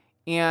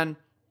 And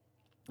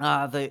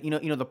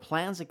the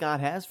plans that God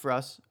has for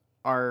us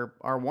are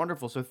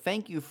wonderful. So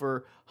thank you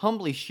for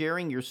humbly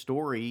sharing your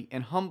story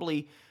and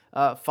humbly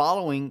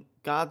following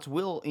God's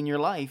will in your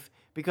life,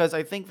 because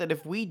I think that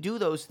if we do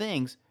those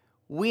things,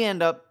 we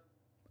end up,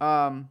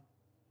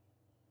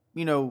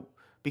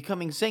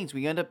 becoming saints.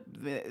 We end up,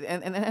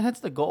 and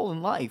that's the goal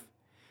in life,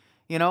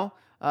 to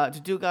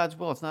do God's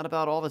will. It's not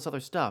about all this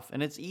other stuff,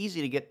 and it's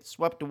easy to get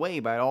swept away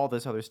by all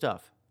this other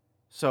stuff.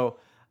 So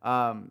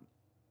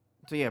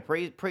yeah,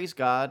 praise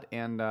God,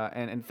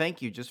 and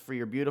thank you just for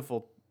your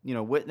beautiful,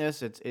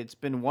 witness. It's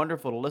been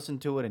wonderful to listen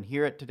to it and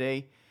hear it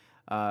today.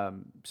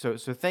 So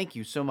thank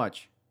you so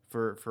much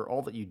for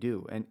all that you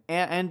do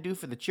and do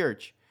for the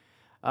church.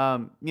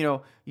 I'm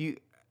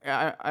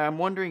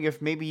wondering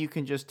if maybe you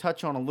can just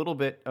touch on a little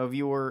bit of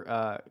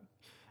your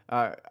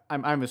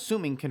I'm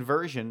assuming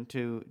conversion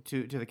to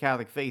the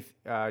Catholic faith.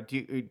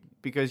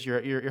 Because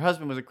your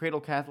husband was a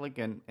cradle Catholic,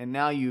 and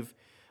now you've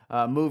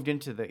moved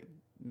into the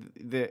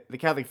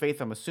Catholic faith,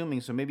 I'm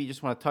assuming. So maybe you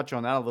just want to touch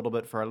on that a little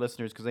bit for our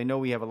listeners, because I know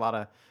we have a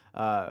lot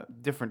of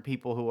different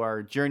people who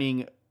are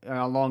journeying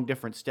along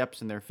different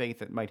steps in their faith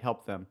that might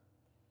help them.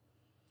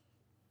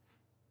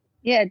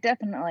 Yeah,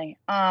 definitely.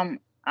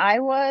 I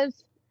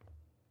was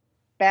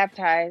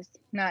baptized,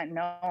 not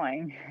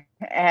knowing,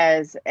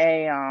 as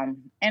a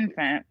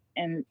infant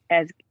in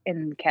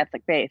the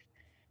Catholic faith.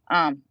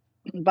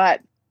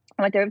 But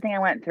with everything I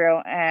went through,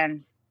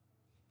 and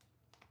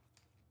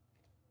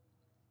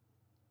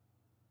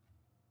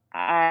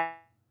I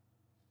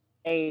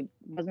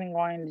wasn't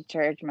going to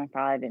church. My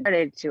father didn't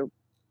started to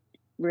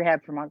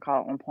rehab from alcohol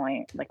at one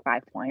point, like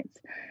 5 points,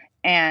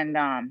 and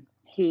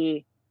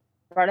he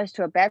brought us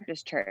to a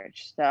Baptist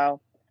church.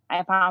 So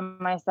I found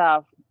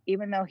myself,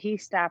 even though he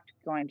stopped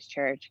going to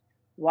church,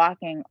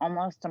 walking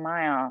almost a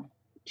mile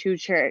to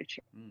church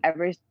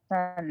every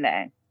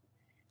Sunday.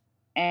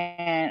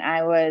 And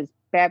I was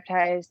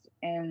baptized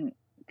in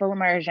full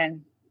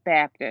immersion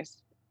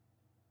Baptist.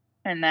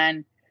 And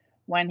then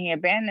when he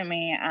abandoned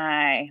me,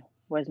 I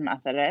was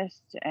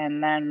Methodist.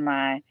 And then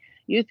my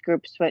youth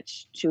group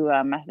switched to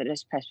a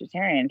Methodist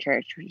Presbyterian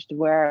church, which is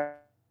where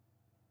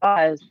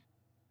I was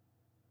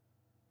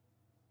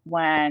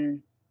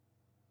when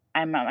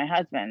I met my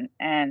husband.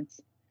 And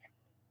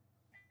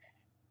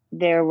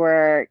there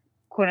were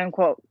quote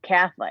unquote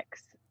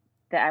Catholics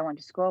that I went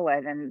to school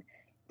with, and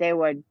they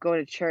would go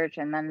to church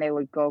and then they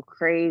would go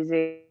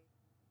crazy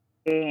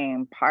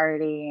and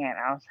party. And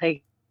I was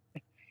like,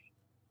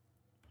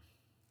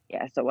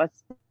 yeah, so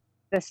what's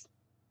this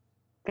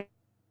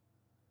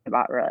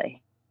about,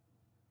 really,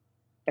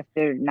 if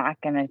they're not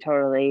going to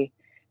totally,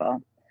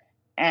 well.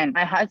 And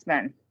my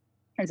husband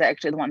is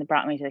actually the one that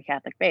brought me to the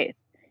Catholic faith.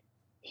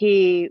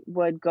 He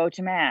would go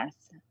to Mass.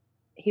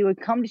 He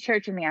would come to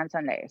church with me on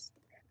Sundays.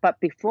 But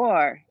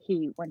before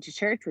he went to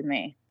church with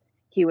me,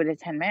 he would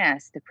attend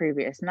Mass the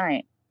previous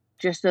night.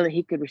 just so that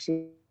he could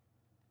receive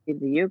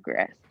the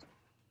Eucharist.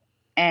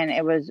 And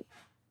it was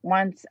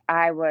once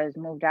I was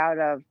moved out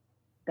of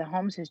the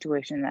home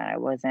situation that I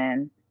was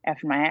in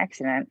after my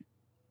accident,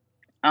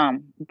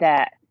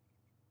 that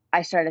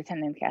I started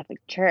attending the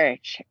Catholic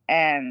Church,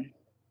 and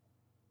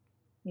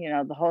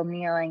the whole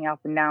kneeling up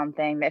and down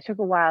thing, that took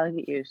a while to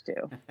get used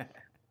to.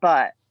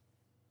 But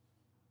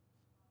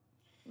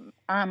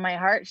on my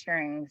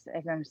heartstrings,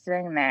 as I'm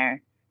sitting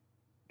there,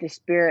 the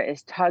spirit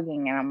is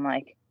tugging, and I'm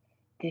like,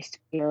 this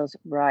feels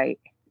right.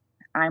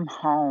 I'm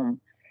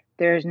home.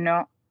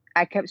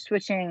 I kept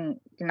switching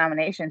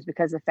denominations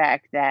because of the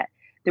fact that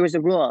there was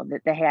a rule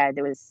that they had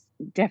that was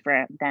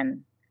different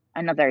than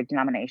another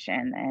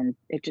denomination, and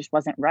it just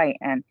wasn't right.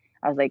 And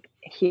I was like,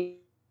 here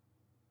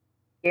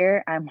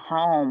I'm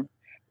home.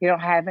 They don't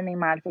have any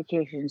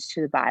modifications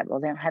to the Bible.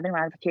 They don't have any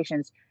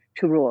modifications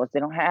to rules. They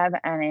don't have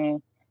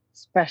any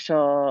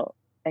special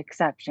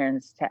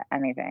exceptions to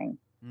anything.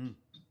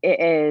 It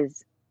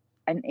is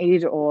an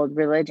age-old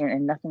religion,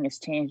 and nothing has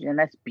changed, and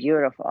that's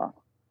beautiful.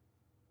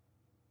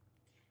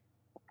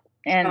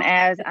 And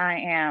as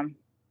I'm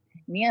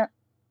kneeling,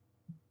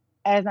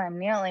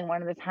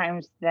 one of the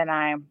times that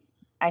I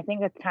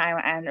think at the time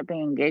I ended up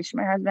being engaged to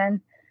my husband,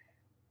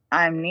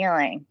 I'm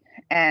kneeling,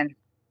 and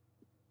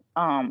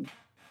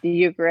the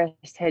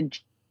Eucharist had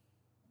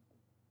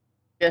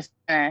just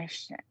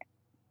finished.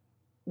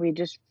 We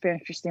just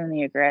finished receiving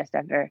the Eucharist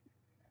after,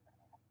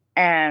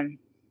 and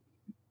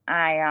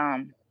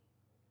I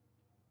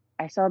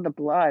saw the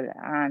blood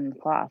on the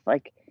cloth.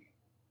 Like,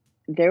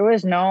 there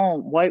was no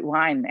white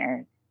wine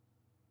there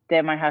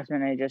that my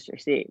husband had just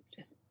received.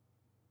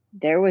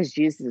 There was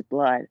Jesus'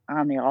 blood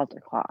on the altar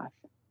cloth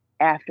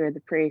after the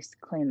priest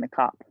cleaned the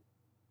cup.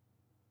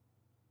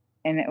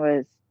 And it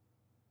was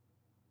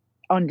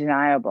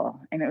undeniable,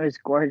 and it was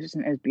gorgeous,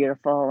 and it was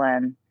beautiful,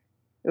 and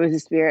it was the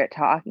Spirit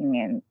talking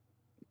and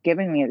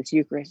giving me this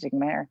Eucharistic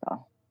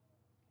miracle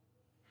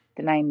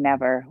that I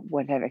never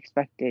would have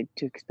expected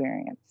to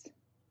experience.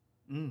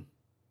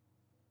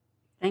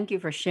 Thank you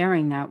for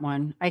sharing that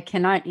one. I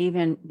cannot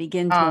even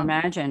begin to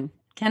imagine.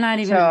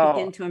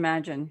 Begin to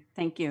imagine.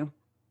 Thank you.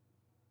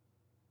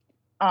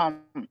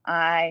 From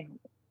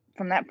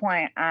that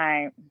point,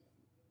 that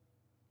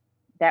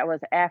was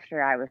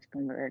after I was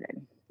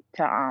converted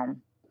to,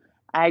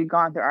 I had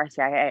gone through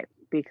RCIA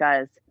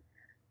because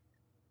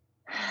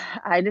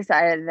I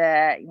decided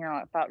that,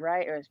 it felt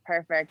right. It was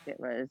perfect. It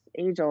was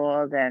age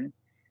old. And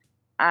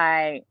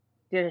I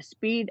did a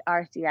speed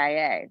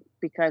RCIA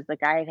because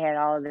I had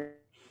all of this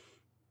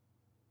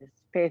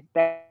faith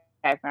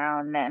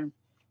background, and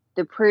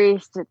the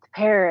priest at the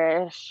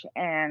parish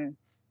and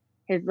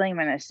his lay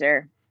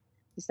minister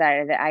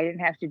decided that I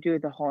didn't have to do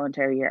the whole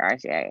entire year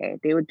RCIA.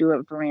 They would do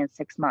it for me in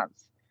 6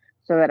 months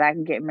so that I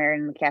could get married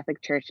in the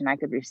Catholic Church and I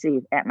could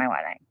receive at my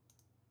wedding.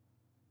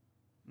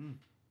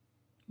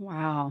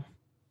 Wow.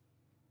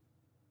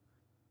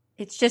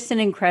 It's just an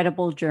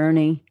incredible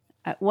journey.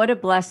 What a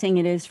blessing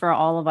it is for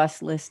all of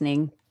us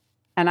listening.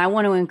 And I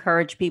want to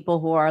encourage people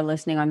who are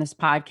listening on this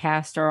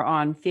podcast or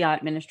on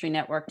Fiat Ministry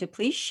Network to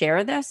please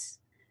share this,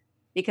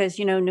 because,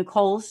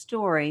 Nicole's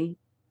story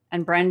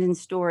and Brendan's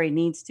story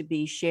needs to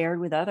be shared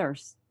with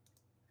others.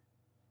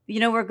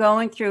 We're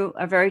going through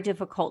a very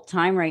difficult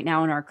time right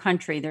now in our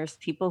country. There's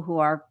people who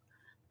are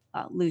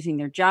losing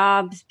their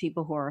jobs,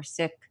 people who are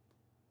sick,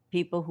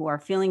 people who are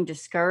feeling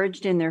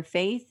discouraged in their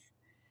faith.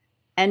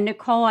 And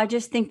Nicole, I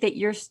just think that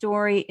your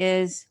story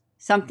is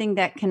something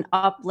that can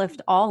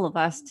uplift all of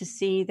us to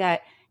see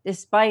that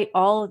despite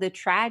all of the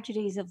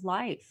tragedies of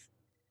life,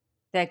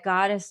 that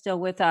God is still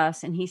with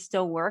us and he's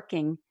still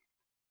working.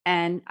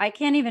 And I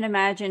can't even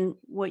imagine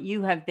what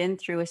you have been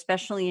through,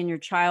 especially in your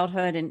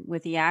childhood and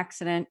with the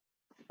accident.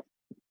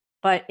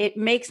 But it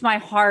makes my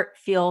heart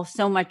feel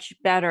so much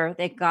better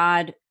that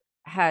God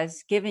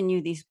has given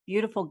you these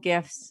beautiful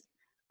gifts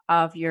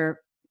of your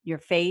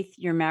faith,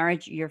 your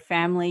marriage, your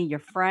family, your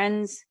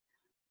friends,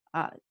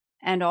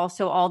 and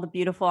also all the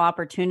beautiful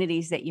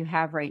opportunities that you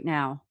have right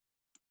now.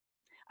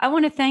 I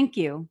want to thank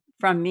you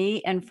from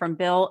me and from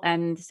Bill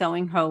and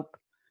Sowing Hope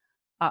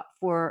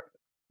for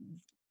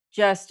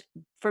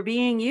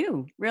being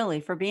you, really,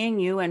 for being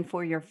you and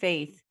for your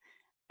faith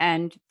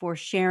and for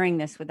sharing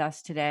this with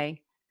us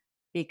today.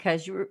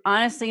 Because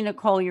honestly,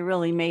 Nicole, you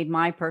really made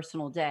my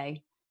personal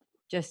day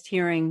just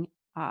hearing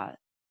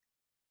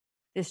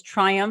this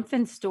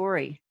triumphant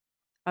story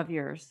of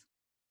yours.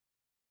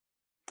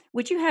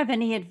 Would you have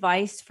any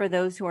advice for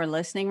those who are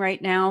listening right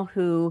now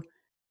who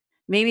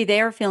maybe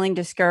they're feeling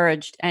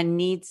discouraged and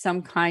need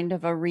some kind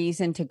of a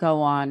reason to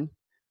go on?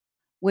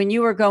 When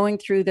you were going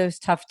through those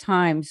tough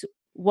times,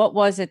 what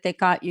was it that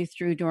got you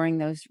through during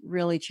those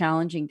really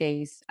challenging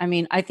days? I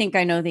mean, I think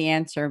I know the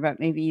answer,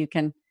 but maybe you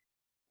can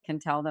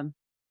tell them.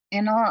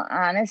 In all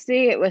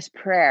honesty, it was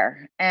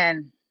prayer.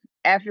 And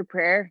after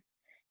prayer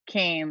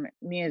came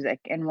music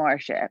and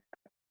worship.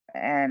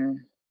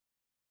 And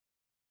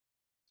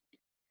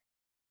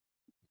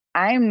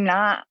I'm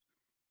not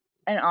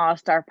an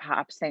all-star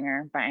pop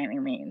singer by any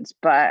means,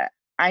 but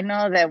I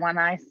know that when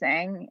I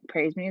sing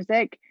praise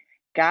music,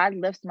 God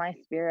lifts my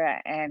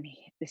spirit and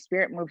the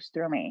spirit moves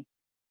through me.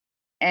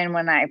 And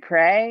when I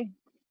pray,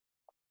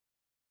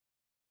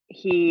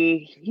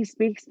 he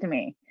speaks to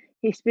me.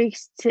 He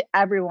speaks to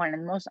everyone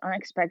in the most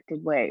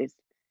unexpected ways.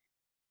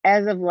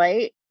 As of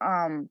late,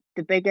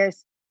 the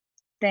biggest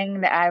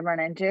thing that I've run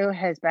into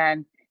has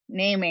been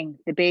naming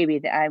the baby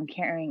that I'm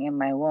carrying in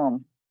my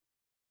womb.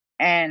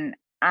 And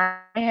I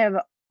have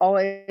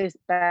always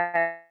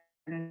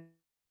been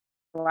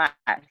blessed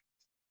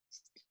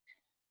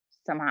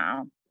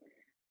somehow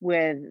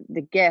with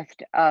the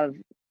gift of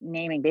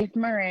naming Faith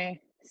Marie,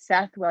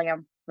 Seth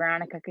William,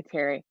 Veronica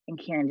Kateri, and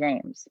Kieran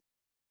James.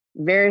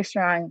 Very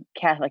strong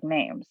Catholic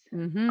names.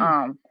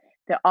 Mm-hmm.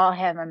 That all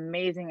have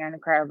amazing and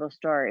incredible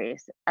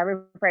stories. Every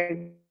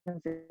pregnancy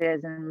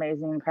is an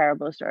amazing,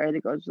 incredible story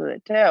that goes with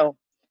it too.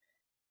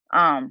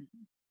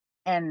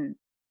 And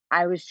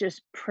I was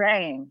just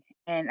praying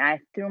and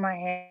I threw my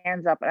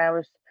hands up and I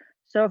was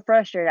so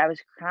frustrated. I was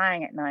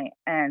crying at night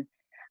and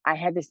I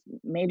had this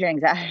major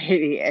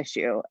anxiety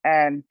issue.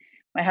 And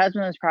my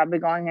husband was probably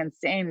going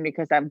insane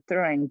because I'm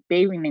throwing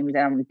baby names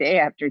at him day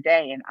after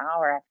day and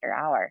hour after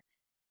hour.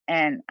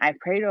 And I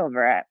prayed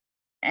over it.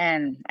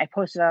 And I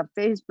posted on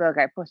Facebook,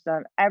 I posted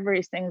on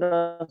every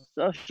single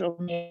social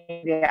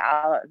media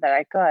outlet that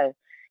I could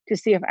to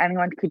see if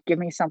anyone could give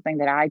me something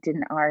that I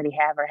didn't already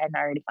have or hadn't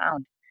already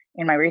found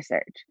in my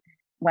research.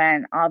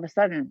 When all of a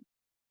sudden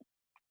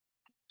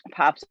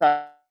pops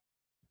up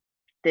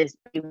this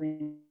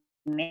baby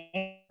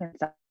name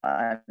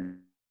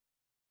someone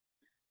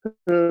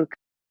who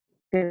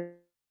could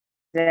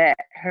that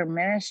her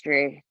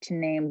ministry to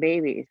name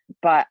babies.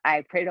 But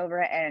I prayed over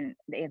it and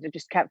the answer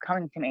just kept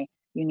coming to me.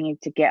 You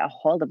need to get a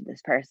hold of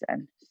this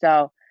person.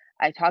 So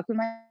I talked with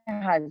my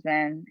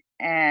husband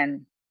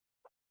and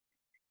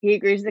he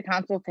agrees to the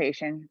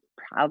consultation,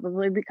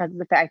 probably because of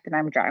the fact that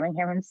I'm driving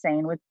him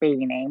insane with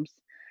baby names.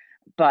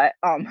 But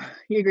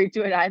he agreed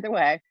to it either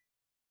way.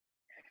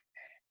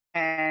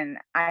 And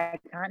I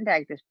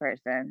contact this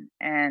person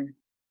and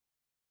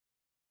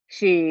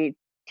she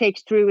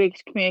takes 3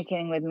 weeks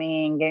communicating with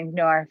me and getting to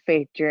know our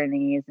faith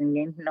journeys and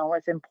getting to know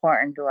what's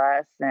important to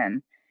us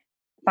and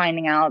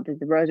finding out that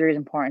the rosary is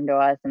important to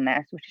us and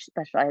that's what she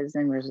specializes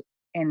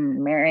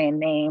in Marian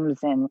names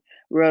and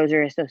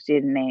rosary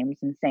associated names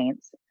and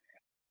saints.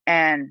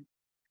 And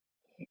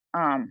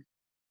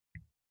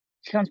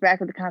she comes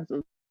back with the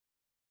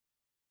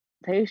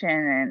consultation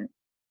and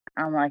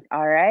I'm like,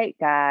 all right,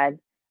 God,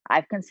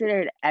 I've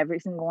considered every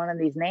single one of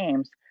these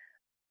names.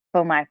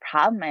 But my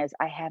problem is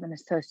I have an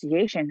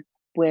association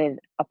with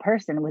a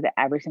person with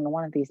every single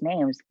one of these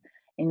names.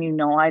 And you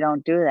know I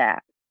don't do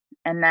that.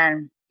 And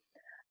then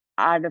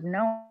out of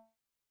nowhere,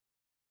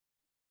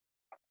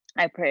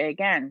 I pray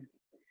again.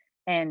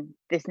 And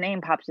this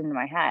name pops into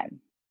my head.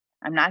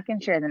 I'm not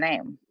gonna share the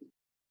name.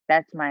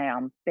 That's my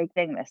big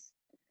thing this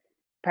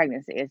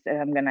pregnancy is that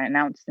I'm gonna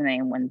announce the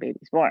name when the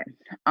baby's born.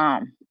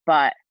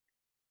 But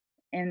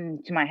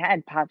into my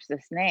head pops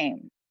this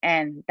name.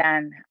 And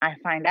then I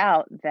find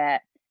out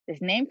that this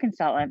name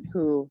consultant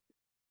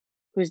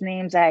whose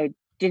names I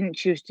didn't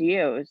choose to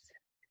use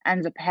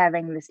ends up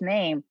having this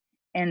name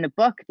in the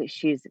book that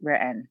she's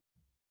written.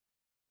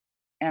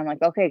 And I'm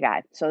like, okay,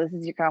 God, so this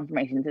is your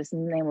confirmation. This is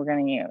the name we're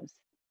going to use.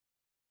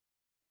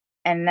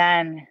 And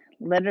then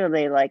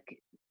literally like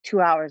 2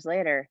 hours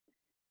later,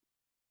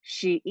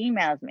 she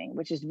emails me,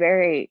 which is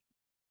very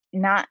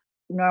not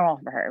normal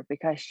for her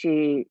because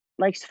she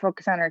likes to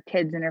focus on her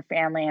kids and her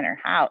family and her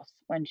house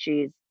when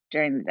she's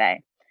during the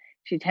day.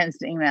 She tends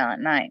to email at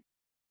night.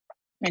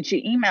 And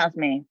she emails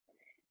me,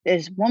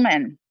 this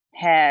woman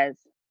has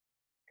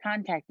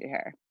contacted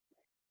her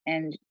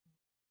and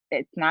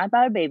it's not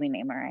about a baby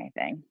name or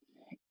anything.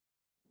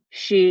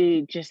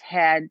 She just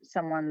had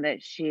someone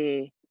that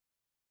she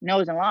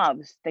knows and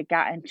loves that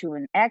got into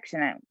an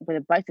accident with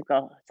a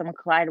bicycle. Someone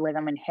collided with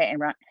him and hit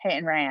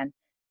and ran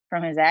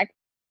from his accident,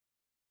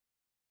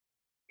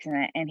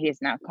 and he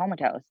is now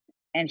comatose.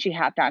 And she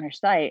hopped on her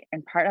site,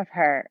 and part of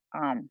her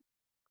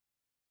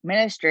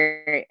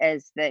ministry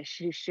is that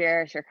she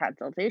shares her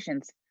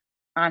consultations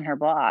on her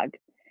blog.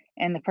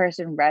 And the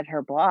person read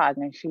her blog,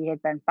 and she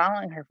had been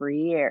following her for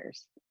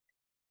years.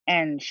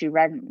 And she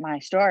read my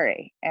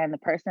story, and the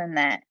person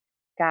that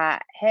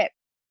got hit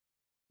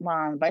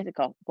while on the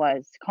bicycle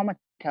was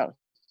comatose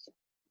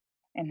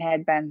and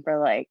had been for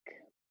like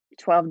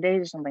 12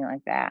 days or something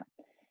like that.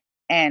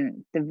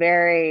 And the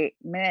very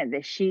minute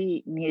that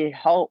she needed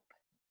hope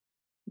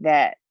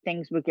that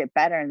things would get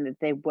better and that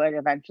they would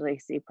eventually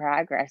see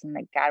progress and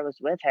that God was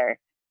with her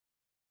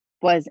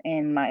was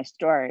in my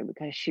story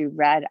because she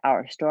read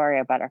our story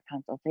about our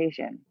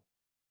consultation.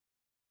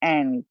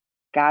 And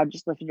God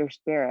just lifted her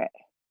spirit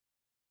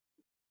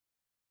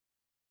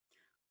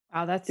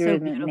Wow, that's so through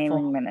the beautiful.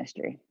 naming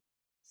ministry.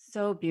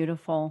 So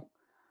beautiful.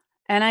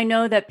 And I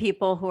know that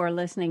people who are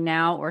listening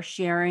now or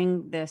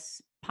sharing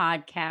this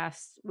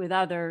podcast with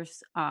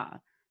others,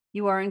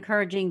 you are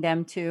encouraging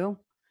them too.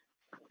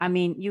 I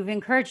mean, you've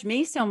encouraged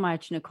me so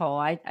much, Nicole.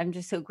 I'm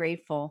just so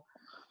grateful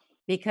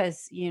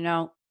because,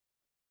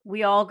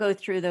 we all go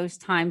through those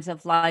times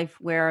of life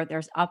where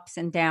there's ups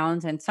and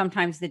downs, and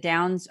sometimes the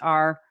downs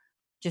are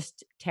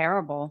just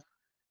terrible.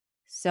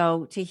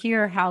 So to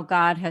hear how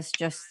God has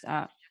just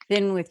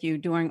been with you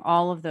during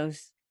all of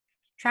those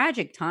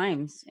tragic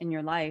times in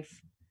your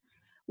life,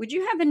 would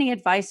you have any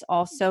advice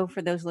also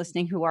for those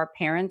listening who are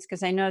parents?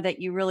 Because I know that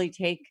you really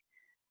take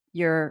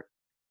your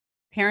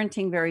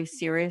parenting very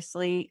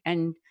seriously,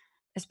 and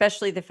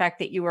especially the fact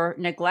that you were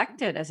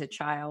neglected as a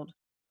child,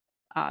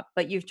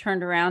 but you've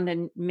turned around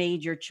and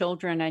made your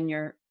children and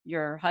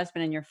your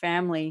husband and your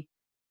family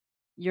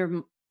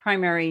your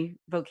primary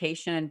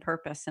vocation and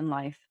purpose in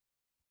life.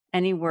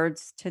 Any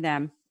words to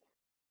them?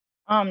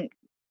 Um,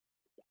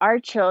 our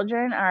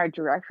children are a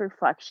direct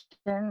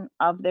reflection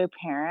of their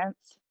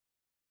parents.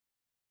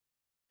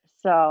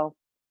 So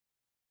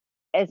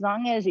as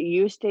long as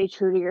you stay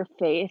true to your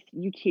faith,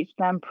 you teach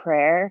them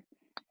prayer,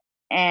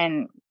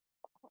 and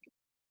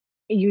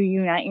you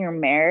unite your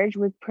marriage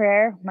with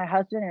prayer. My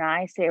husband and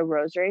I say a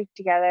rosary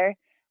together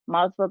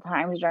multiple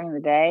times during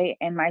the day,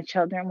 and my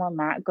children will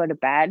not go to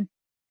bed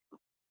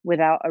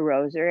without a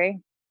rosary.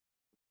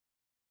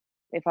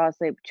 They fall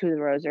asleep to the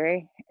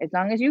rosary. As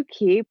long as you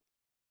keep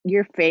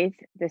your faith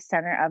the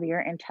center of your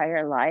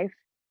entire life,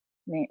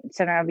 the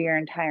center of your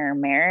entire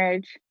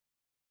marriage,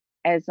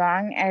 as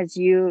long as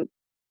you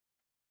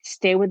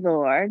stay with the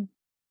Lord,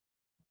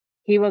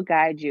 He will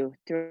guide you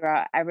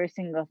throughout every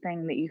single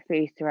thing that you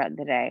face throughout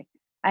the day.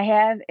 I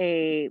have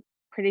a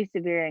pretty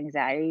severe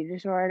anxiety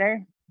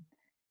disorder,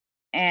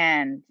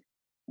 and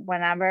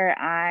whenever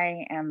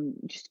I am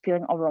just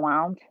feeling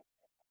overwhelmed,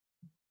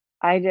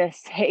 I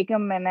just take a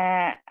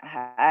minute,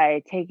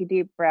 I take a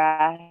deep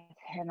breath,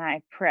 and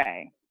I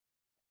pray.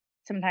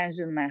 Sometimes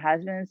with my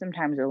husband,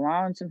 sometimes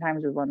alone,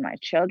 sometimes with one of my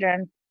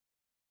children.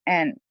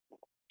 And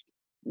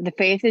the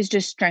faith has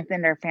just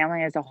strengthened our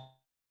family as a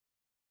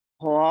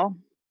whole.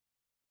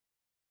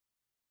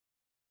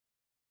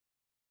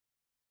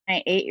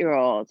 My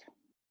 8-year-old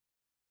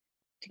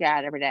to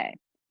God every day.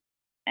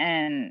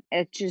 And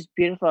it's just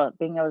beautiful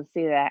being able to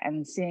see that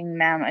and seeing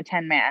them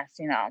attend mass.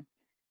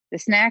 The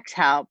snacks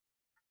help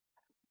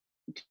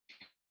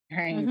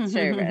during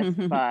service,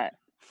 but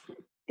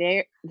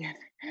they're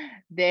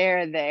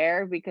they're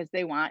there because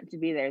they want to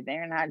be there.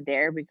 They're not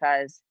there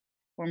because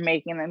we're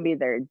making them be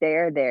there.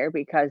 They're there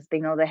because they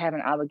know they have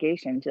an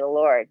obligation to the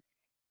Lord.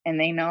 And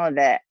they know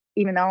that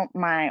even though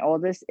my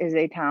oldest is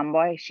a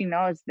tomboy, she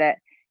knows that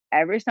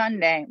every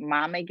Sunday,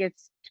 mommy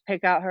gets to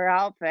pick out her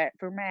outfit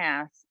for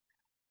mass.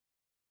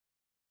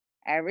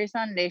 Every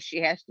Sunday,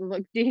 she has to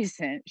look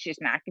decent. She's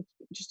not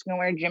just gonna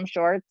wear gym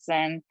shorts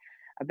and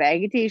a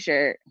baggy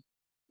t-shirt.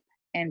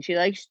 And she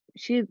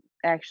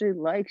actually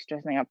likes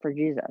dressing up for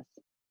Jesus.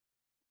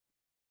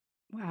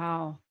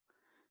 Wow.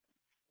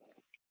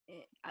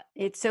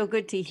 It's so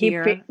good to Keep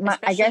hear, I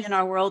especially guess in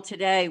our world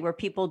today where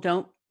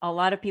a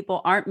lot of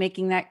people aren't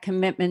making that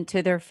commitment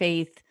to their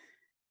faith.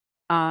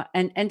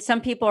 And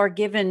some people are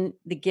given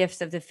the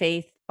gifts of the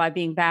faith by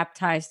being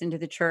baptized into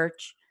the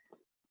church.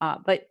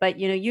 But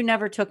you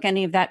never took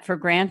any of that for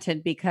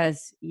granted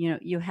because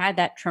you had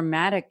that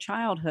traumatic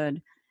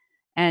childhood,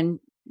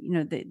 and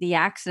the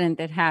accident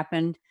that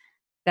happened,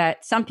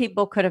 that some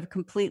people could have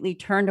completely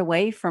turned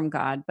away from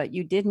God, but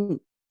you didn't. you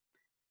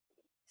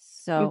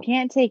So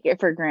can't take it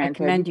for I granted.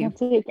 You commend you. can't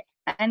take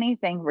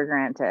anything for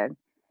granted.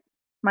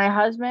 My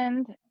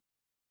husband,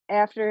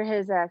 after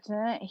his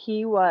accident,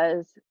 he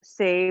was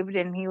saved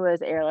and he was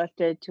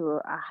airlifted to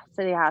a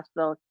city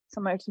hospital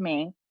similar to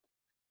me.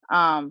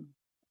 Um,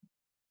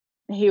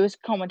 he was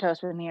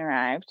comatose when he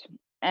arrived,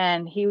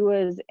 and he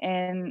was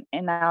in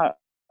and out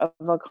of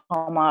a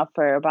coma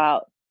for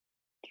about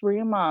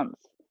 3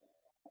 months.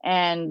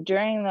 And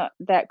during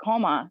that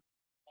coma,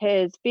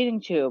 his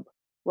feeding tube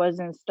was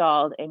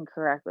installed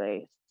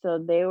incorrectly. So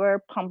they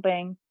were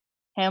pumping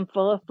him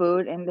full of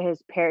food into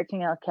his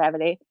peritoneal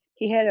cavity.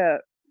 He had a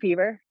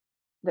fever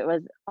that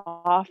was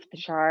off the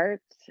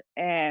charts,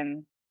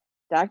 and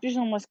doctors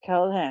almost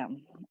killed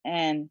him.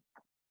 And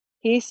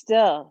he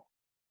still,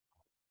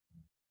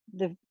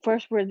 the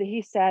first word that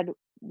he said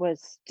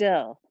was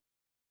still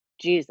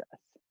Jesus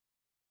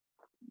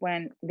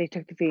when they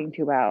took the feeding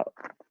tube out.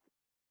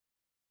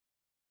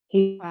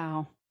 He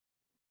Wow.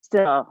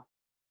 still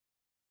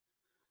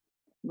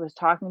was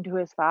talking to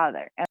his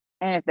father.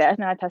 And if that's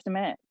not a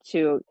testament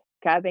to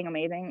God being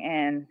amazing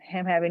and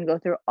him having to go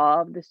through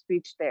all of the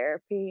speech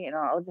therapy and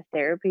all of the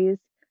therapies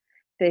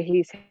that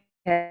he's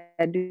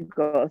had to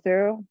go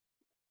through,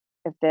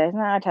 if that's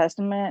not a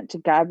testament to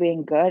God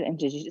being good and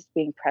to Jesus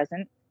being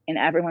present in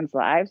everyone's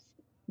lives,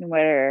 no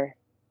matter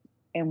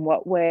in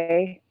what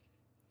way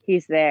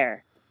he's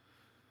there,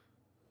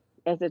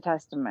 it's a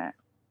testament.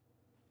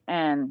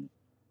 And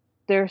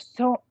it's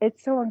so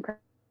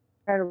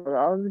incredible,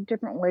 all the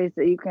different ways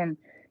that you can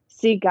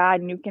see God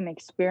and you can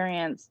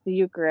experience the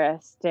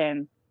Eucharist.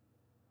 And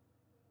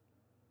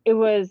it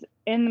was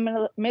in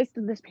the midst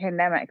of this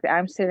pandemic that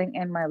I'm sitting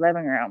in my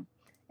living room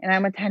and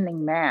I'm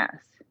attending mass.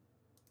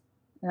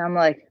 And I'm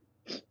like,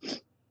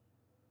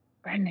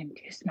 Brendan,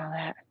 do you smell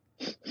that?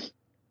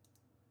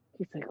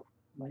 He's like,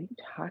 what are you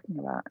talking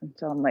about? And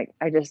so I'm like,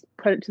 I just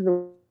put it to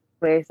the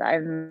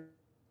wayside and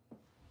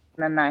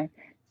then I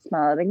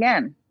smell it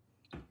again.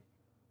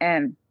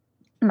 And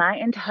my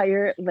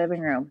entire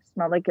living room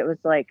smelled like it was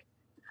like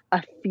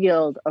a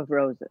field of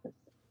roses.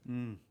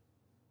 Mm.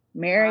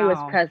 Mary was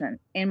Wow. present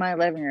in my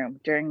living room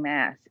during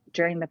Mass,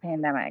 during the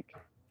pandemic.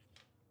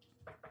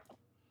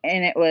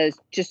 And it was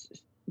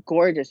just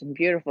gorgeous and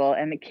beautiful.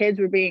 And the kids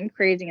were being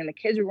crazy and the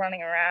kids were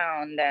running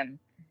around and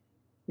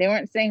they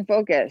weren't staying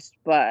focused.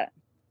 But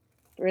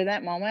for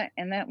that moment,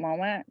 in that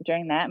moment,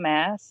 during that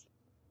Mass,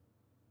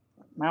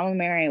 Mama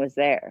Mary was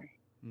there.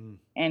 Mm.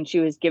 And she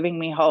was giving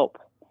me hope.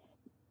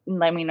 And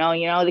let me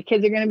know, the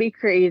kids are going to be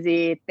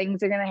crazy.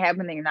 Things are going to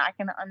happen that you're not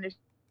going to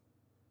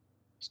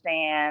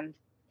understand.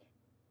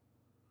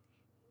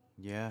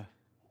 Yeah.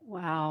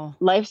 Wow.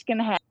 Life's going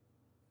to happen.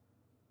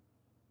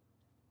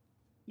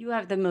 You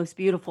have the most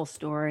beautiful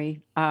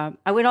story. I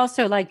would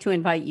also like to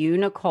invite you,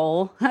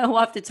 Nicole. We'll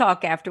have to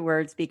talk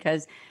afterwards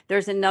because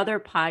there's another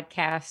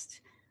podcast,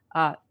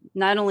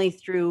 not only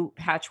through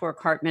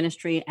Patchwork Heart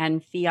Ministry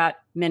and Fiat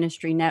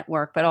Ministry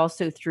Network, but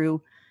also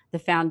through the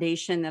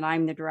foundation that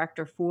I'm the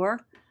director for.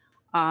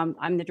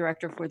 I'm the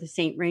director for the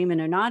St.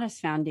 Raymond Onatus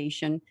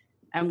Foundation,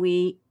 and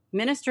we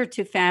minister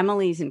to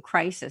families in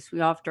crisis. We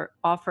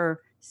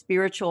offer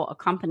spiritual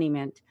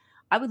accompaniment.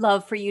 I would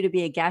love for you to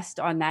be a guest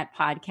on that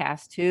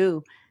podcast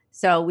too.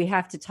 So we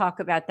have to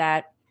talk about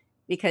that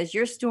because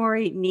your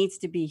story needs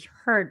to be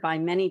heard by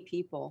many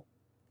people.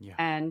 Yeah.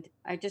 And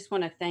I just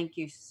want to thank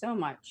you so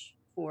much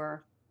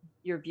for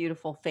your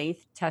beautiful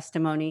faith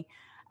testimony.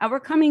 We're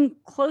coming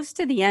close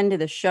to the end of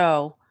the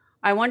show.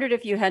 I wondered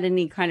if you had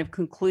any kind of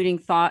concluding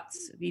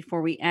thoughts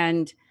before we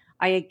end.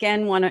 I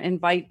again want to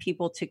invite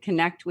people to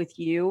connect with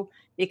you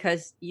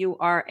because you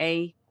are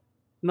a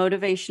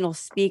motivational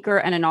speaker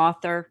and an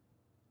author,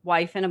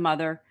 wife and a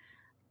mother.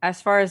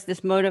 As far as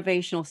this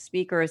motivational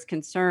speaker is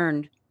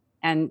concerned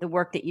and the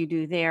work that you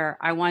do there,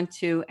 I want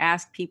to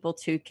ask people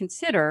to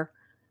consider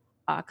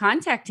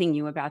contacting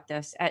you about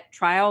this at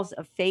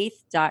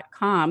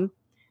trialsoffaith.com.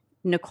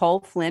 Nicole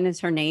Flynn is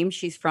her name.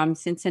 She's from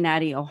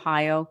Cincinnati,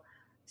 Ohio.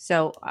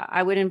 So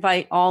I would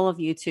invite all of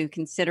you to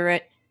consider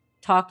it.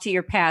 Talk to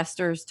your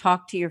pastors,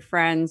 talk to your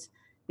friends,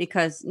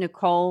 because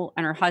Nicole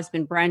and her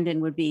husband, Brendan,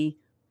 would be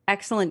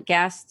excellent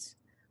guests.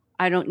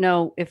 I don't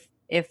know if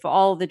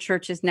all the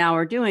churches now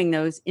are doing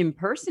those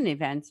in-person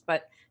events,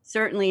 but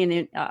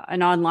certainly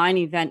an online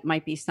event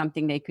might be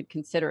something they could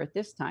consider at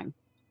this time.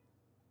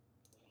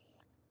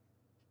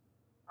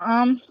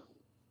 In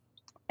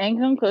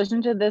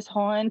conclusion to this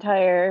whole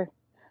entire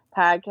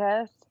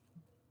podcast,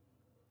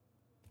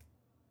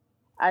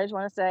 I just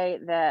want to say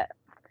that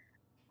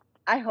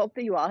I hope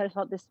that you all have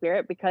felt the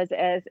spirit, because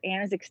as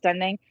Anne is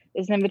extending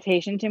this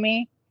invitation to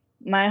me,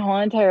 my whole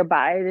entire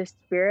body, the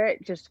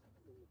spirit just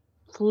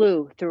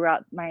flew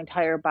throughout my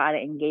entire body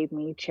and gave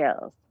me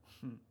chills.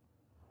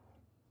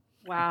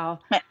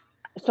 Wow.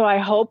 So I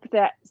hope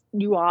that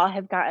you all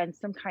have gotten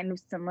some kind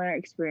of similar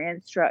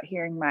experience throughout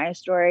hearing my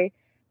story,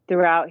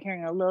 throughout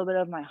hearing a little bit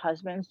of my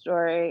husband's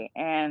story,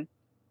 and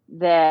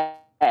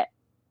that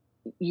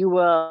you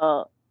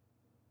will,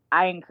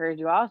 I encourage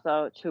you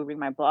also to read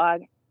my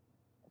blog.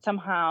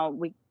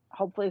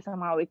 Hopefully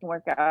somehow we can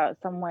work out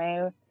some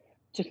way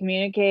to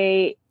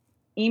communicate.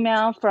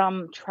 Email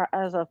from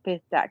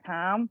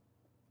trialsoffaith.com,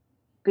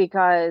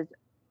 because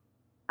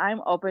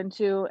I'm open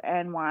to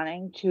and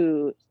wanting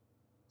to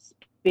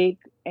speak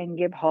and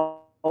give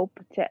hope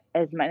to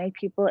as many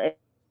people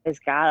as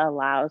God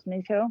allows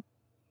me to.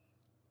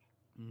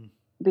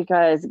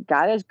 Because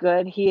God is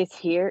good. He is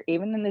here,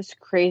 even in this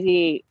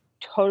crazy,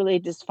 totally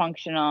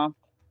dysfunctional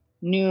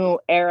new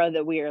era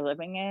that we are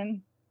living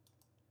in.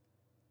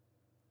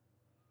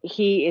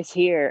 He is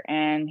here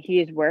and he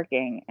is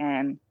working,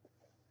 and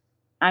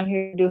I'm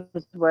here to do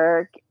his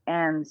work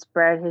and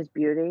spread his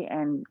beauty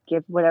and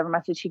give whatever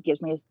message he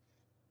gives me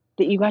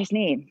that you guys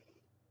need,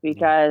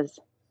 because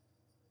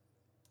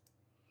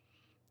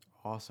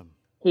Awesome.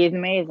 he is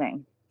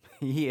amazing.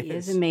 He He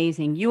is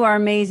amazing. You are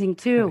amazing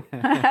too.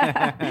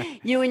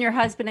 You and your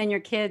husband and your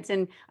kids.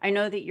 And I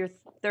know that you're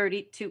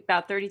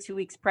about 32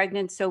 weeks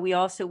pregnant. So we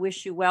also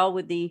wish you well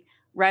with the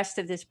rest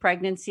of this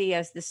pregnancy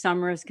as the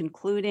summer is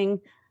concluding,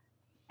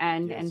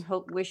 and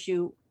wish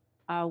you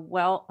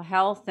well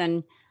health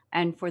and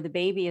for the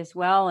baby as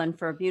well, and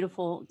for a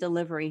beautiful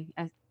delivery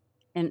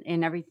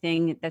and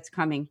everything that's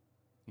coming.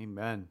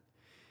 Amen.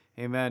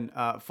 Amen.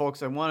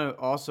 Folks, I want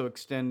to also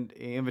extend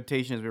an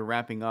invitation as we're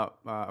wrapping up.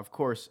 Of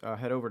course,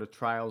 head over to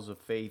Trials of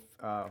Faith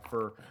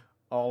for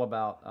all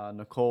about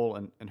Nicole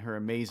and her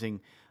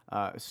amazing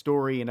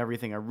story and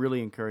everything. I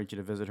really encourage you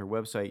to visit her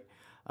website.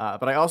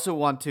 But I also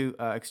want to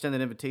extend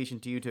an invitation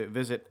to you to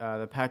visit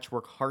the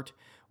Patchwork Heart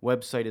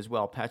website as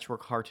well,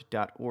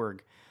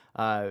 patchworkheart.org.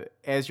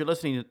 As you're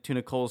listening to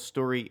Nicole's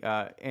story,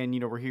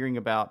 and we're hearing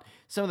about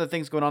some of the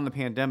things going on in the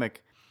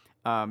pandemic,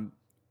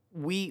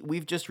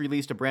 we've just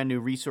released a brand new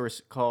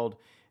resource called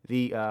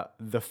the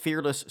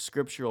Fearless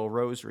Scriptural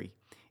Rosary.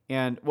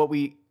 And what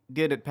we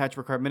did at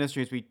Patchwork Heart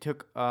Ministries, we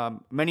took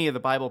many of the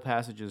Bible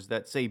passages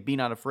that say, "Be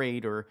not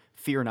afraid" or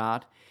 "Fear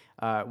not,"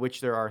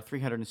 which there are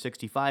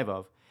 365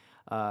 of.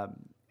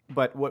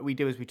 But what we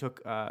did is we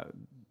took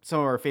some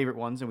of our favorite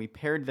ones and we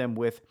paired them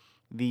with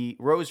the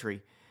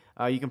Rosary.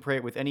 You can pray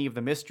it with any of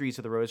the mysteries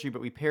of the Rosary,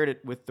 but we paired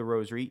it with the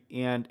Rosary,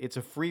 and it's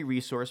a free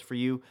resource for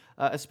you,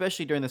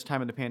 especially during this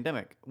time of the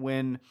pandemic,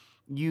 when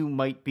you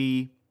might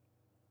be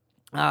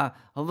a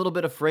little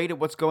bit afraid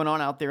of what's going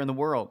on out there in the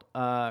world.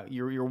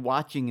 You're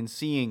watching and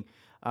seeing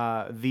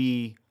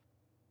the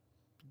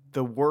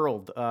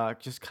world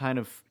just kind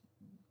of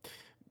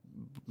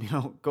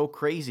go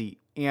crazy,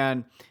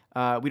 and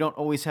we don't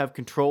always have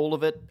control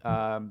of it,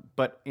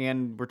 but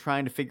we're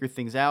trying to figure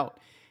things out.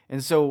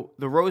 And so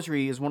the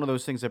Rosary is one of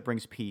those things that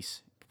brings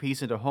peace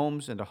into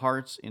homes, into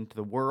hearts, into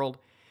the world.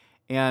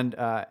 And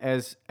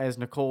as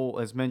Nicole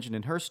has mentioned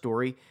in her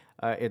story,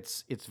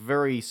 it's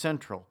very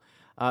central.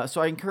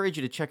 So I encourage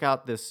you to check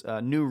out this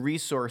new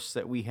resource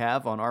that we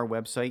have on our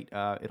website.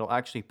 It'll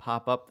actually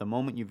pop up the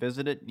moment you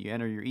visit it. You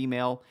enter your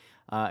email,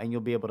 and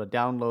you'll be able to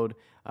download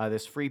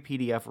this free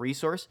PDF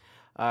resource.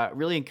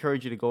 Really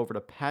encourage you to go over to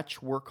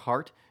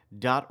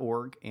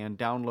patchworkheart.org and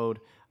download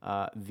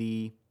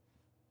the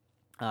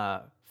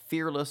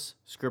Fearless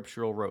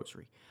Scriptural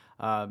Rosary.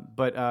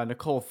 But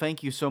Nicole,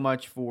 thank you so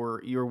much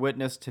for your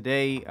witness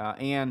today.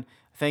 Anne,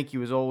 thank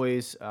you as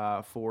always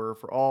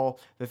for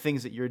all the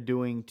things that you're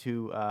doing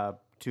to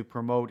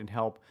promote and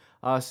help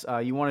us.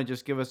 You want to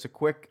just give us a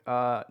quick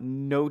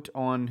note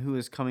on who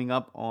is coming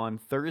up on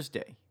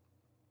Thursday?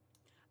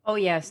 Oh,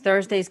 yes.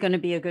 Thursday's going to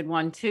be a good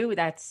one, too.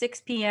 That's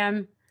 6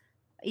 p.m.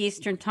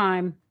 Eastern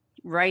Time,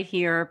 right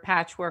here,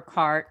 Patchwork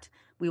Heart.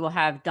 We will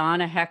have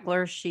Donna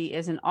Heckler. She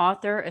is an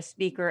author, a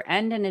speaker,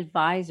 and an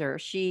advisor.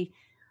 She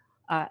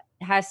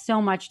has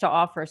so much to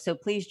offer. So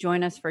please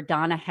join us for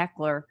Donna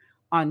Heckler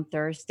on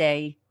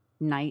Thursday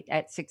night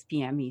at 6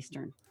 p.m.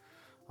 Eastern.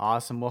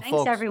 Awesome. Well, thanks,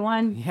 folks,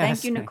 everyone. yes.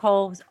 Thank you,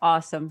 Nicole. It was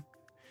awesome.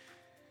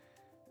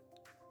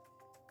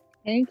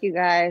 Thank you,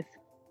 guys.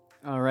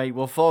 All right.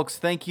 Well, folks,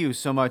 thank you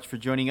so much for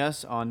joining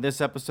us on this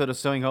episode of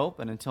Sowing Hope.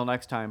 And until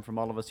next time, from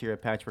all of us here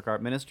at Patchwork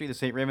Heart Ministry, the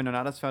St. Raymond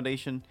Nonatus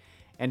Foundation,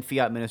 and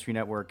Fiat Ministry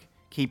Network,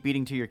 keep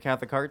beating to your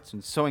Catholic hearts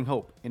and sowing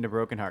hope into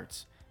broken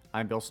hearts.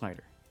 I'm Bill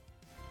Snyder.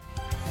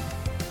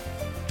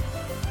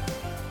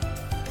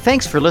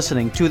 Thanks for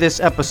listening to this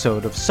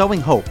episode of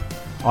Sowing Hope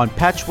on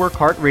Patchwork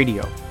Heart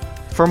Radio.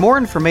 For more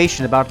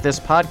information about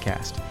this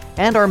podcast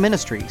and our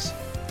ministries,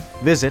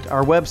 visit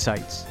our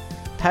websites,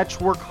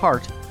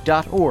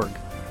 patchworkheart.org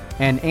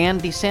and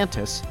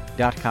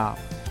andesantis.com.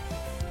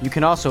 You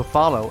can also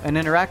follow and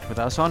interact with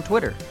us on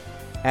Twitter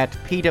at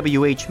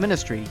PWH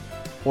Ministry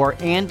or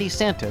Andy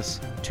Santis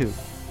 2.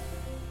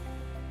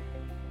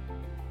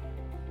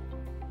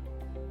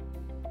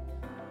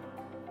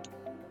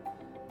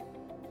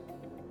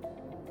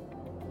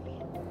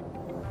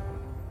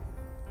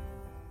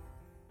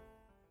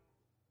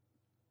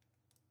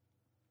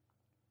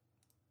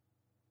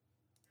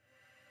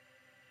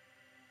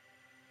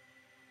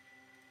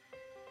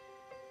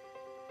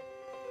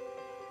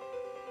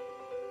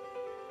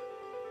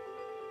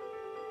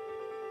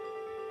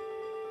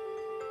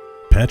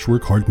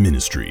 Patchwork Heart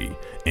Ministry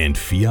and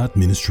Fiat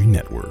Ministry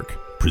Network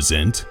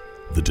present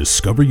the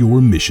Discover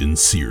Your Mission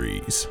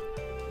series.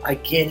 I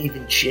can't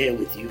even share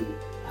with you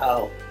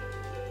how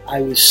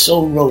I was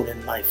so rooted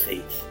in my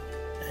faith.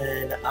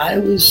 And I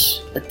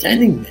was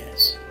attending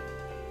Mass,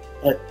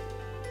 but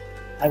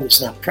I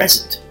was not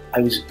present.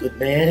 I was a good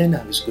man,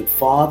 I was a good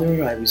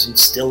father, I was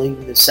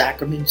instilling the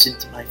sacraments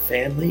into my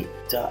family.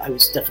 I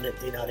was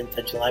definitely not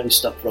intentional. I was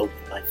stuck rooted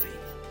in my faith.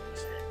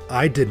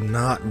 I did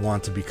not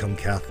want to become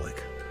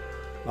Catholic.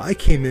 I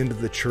came into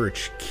the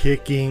church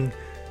kicking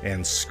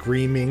and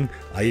screaming.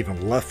 I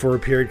even left for a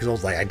period because I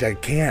was like, I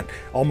can't.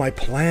 All my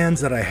plans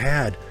that I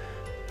had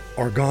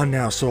are gone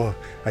now. So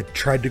I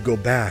tried to go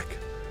back,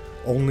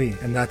 only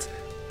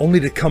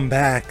to come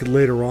back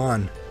later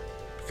on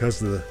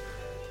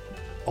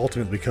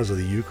ultimately because of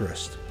the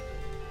Eucharist.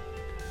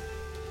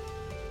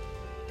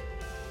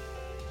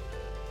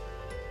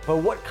 But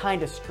what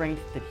kind of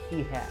strength did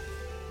he have?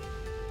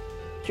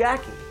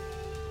 Jackie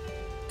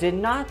did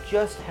not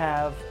just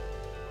have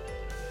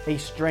a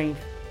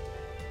strength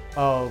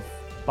of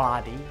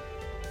body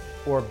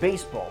or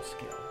baseball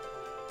skill.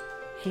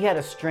 He had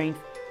a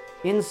strength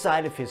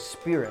inside of his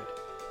spirit,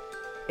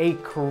 a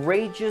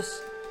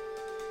courageous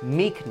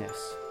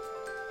meekness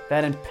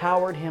that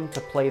empowered him to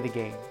play the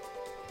game.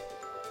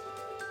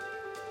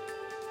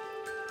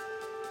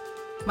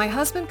 My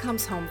husband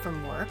comes home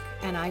from work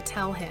and I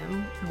tell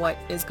him what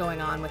is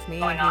going on with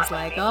me and he's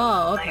like,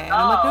 oh, okay. And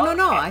I'm like,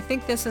 no, I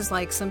think this is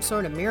like some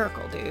sort of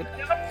miracle, dude.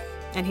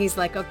 And he's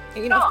like, of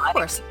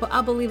course, but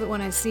I'll believe it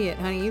when I see it,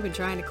 honey. You've been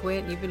trying to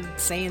quit and you've been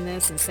saying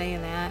this and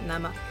saying that.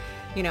 And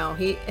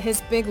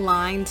his big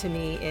line to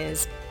me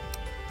is,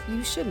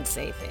 you shouldn't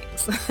say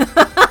things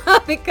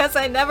because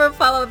I never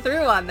follow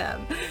through on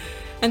them.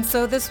 And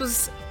so this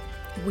was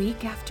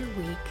week after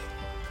week,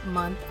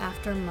 month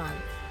after month.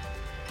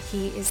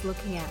 He is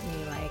looking at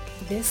me like,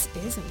 this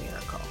is a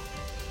miracle.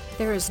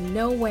 There is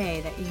no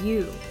way that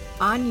you,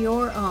 on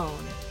your own,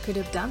 could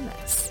have done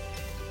this.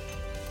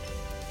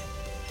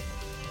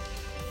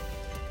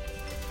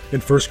 In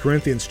 1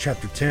 Corinthians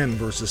chapter 10,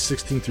 verses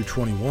 16 through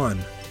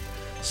 21,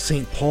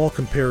 St. Paul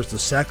compares the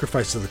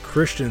sacrifice of the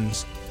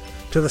Christians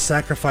to the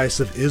sacrifice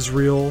of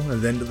Israel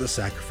and then to the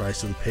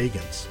sacrifice of the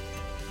pagans.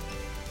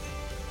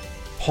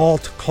 Paul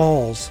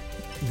calls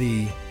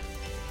the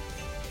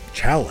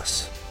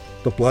chalice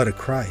the blood of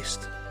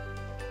Christ,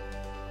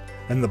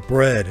 and the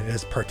bread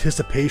as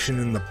participation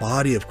in the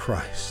body of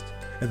Christ,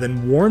 and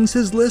then warns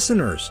his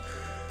listeners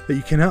that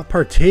you cannot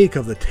partake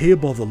of the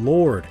table of the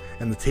Lord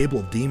and the table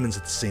of demons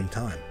at the same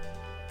time.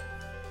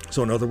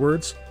 So in other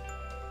words,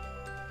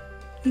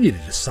 you need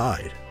to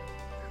decide,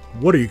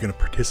 what are you going to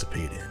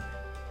participate in?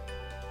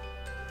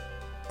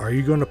 Are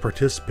you going to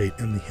participate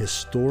in the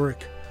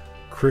historic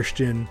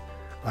Christian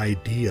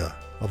idea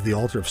of the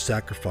altar of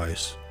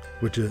sacrifice,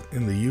 which is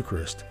in the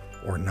Eucharist,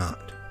 or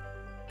not?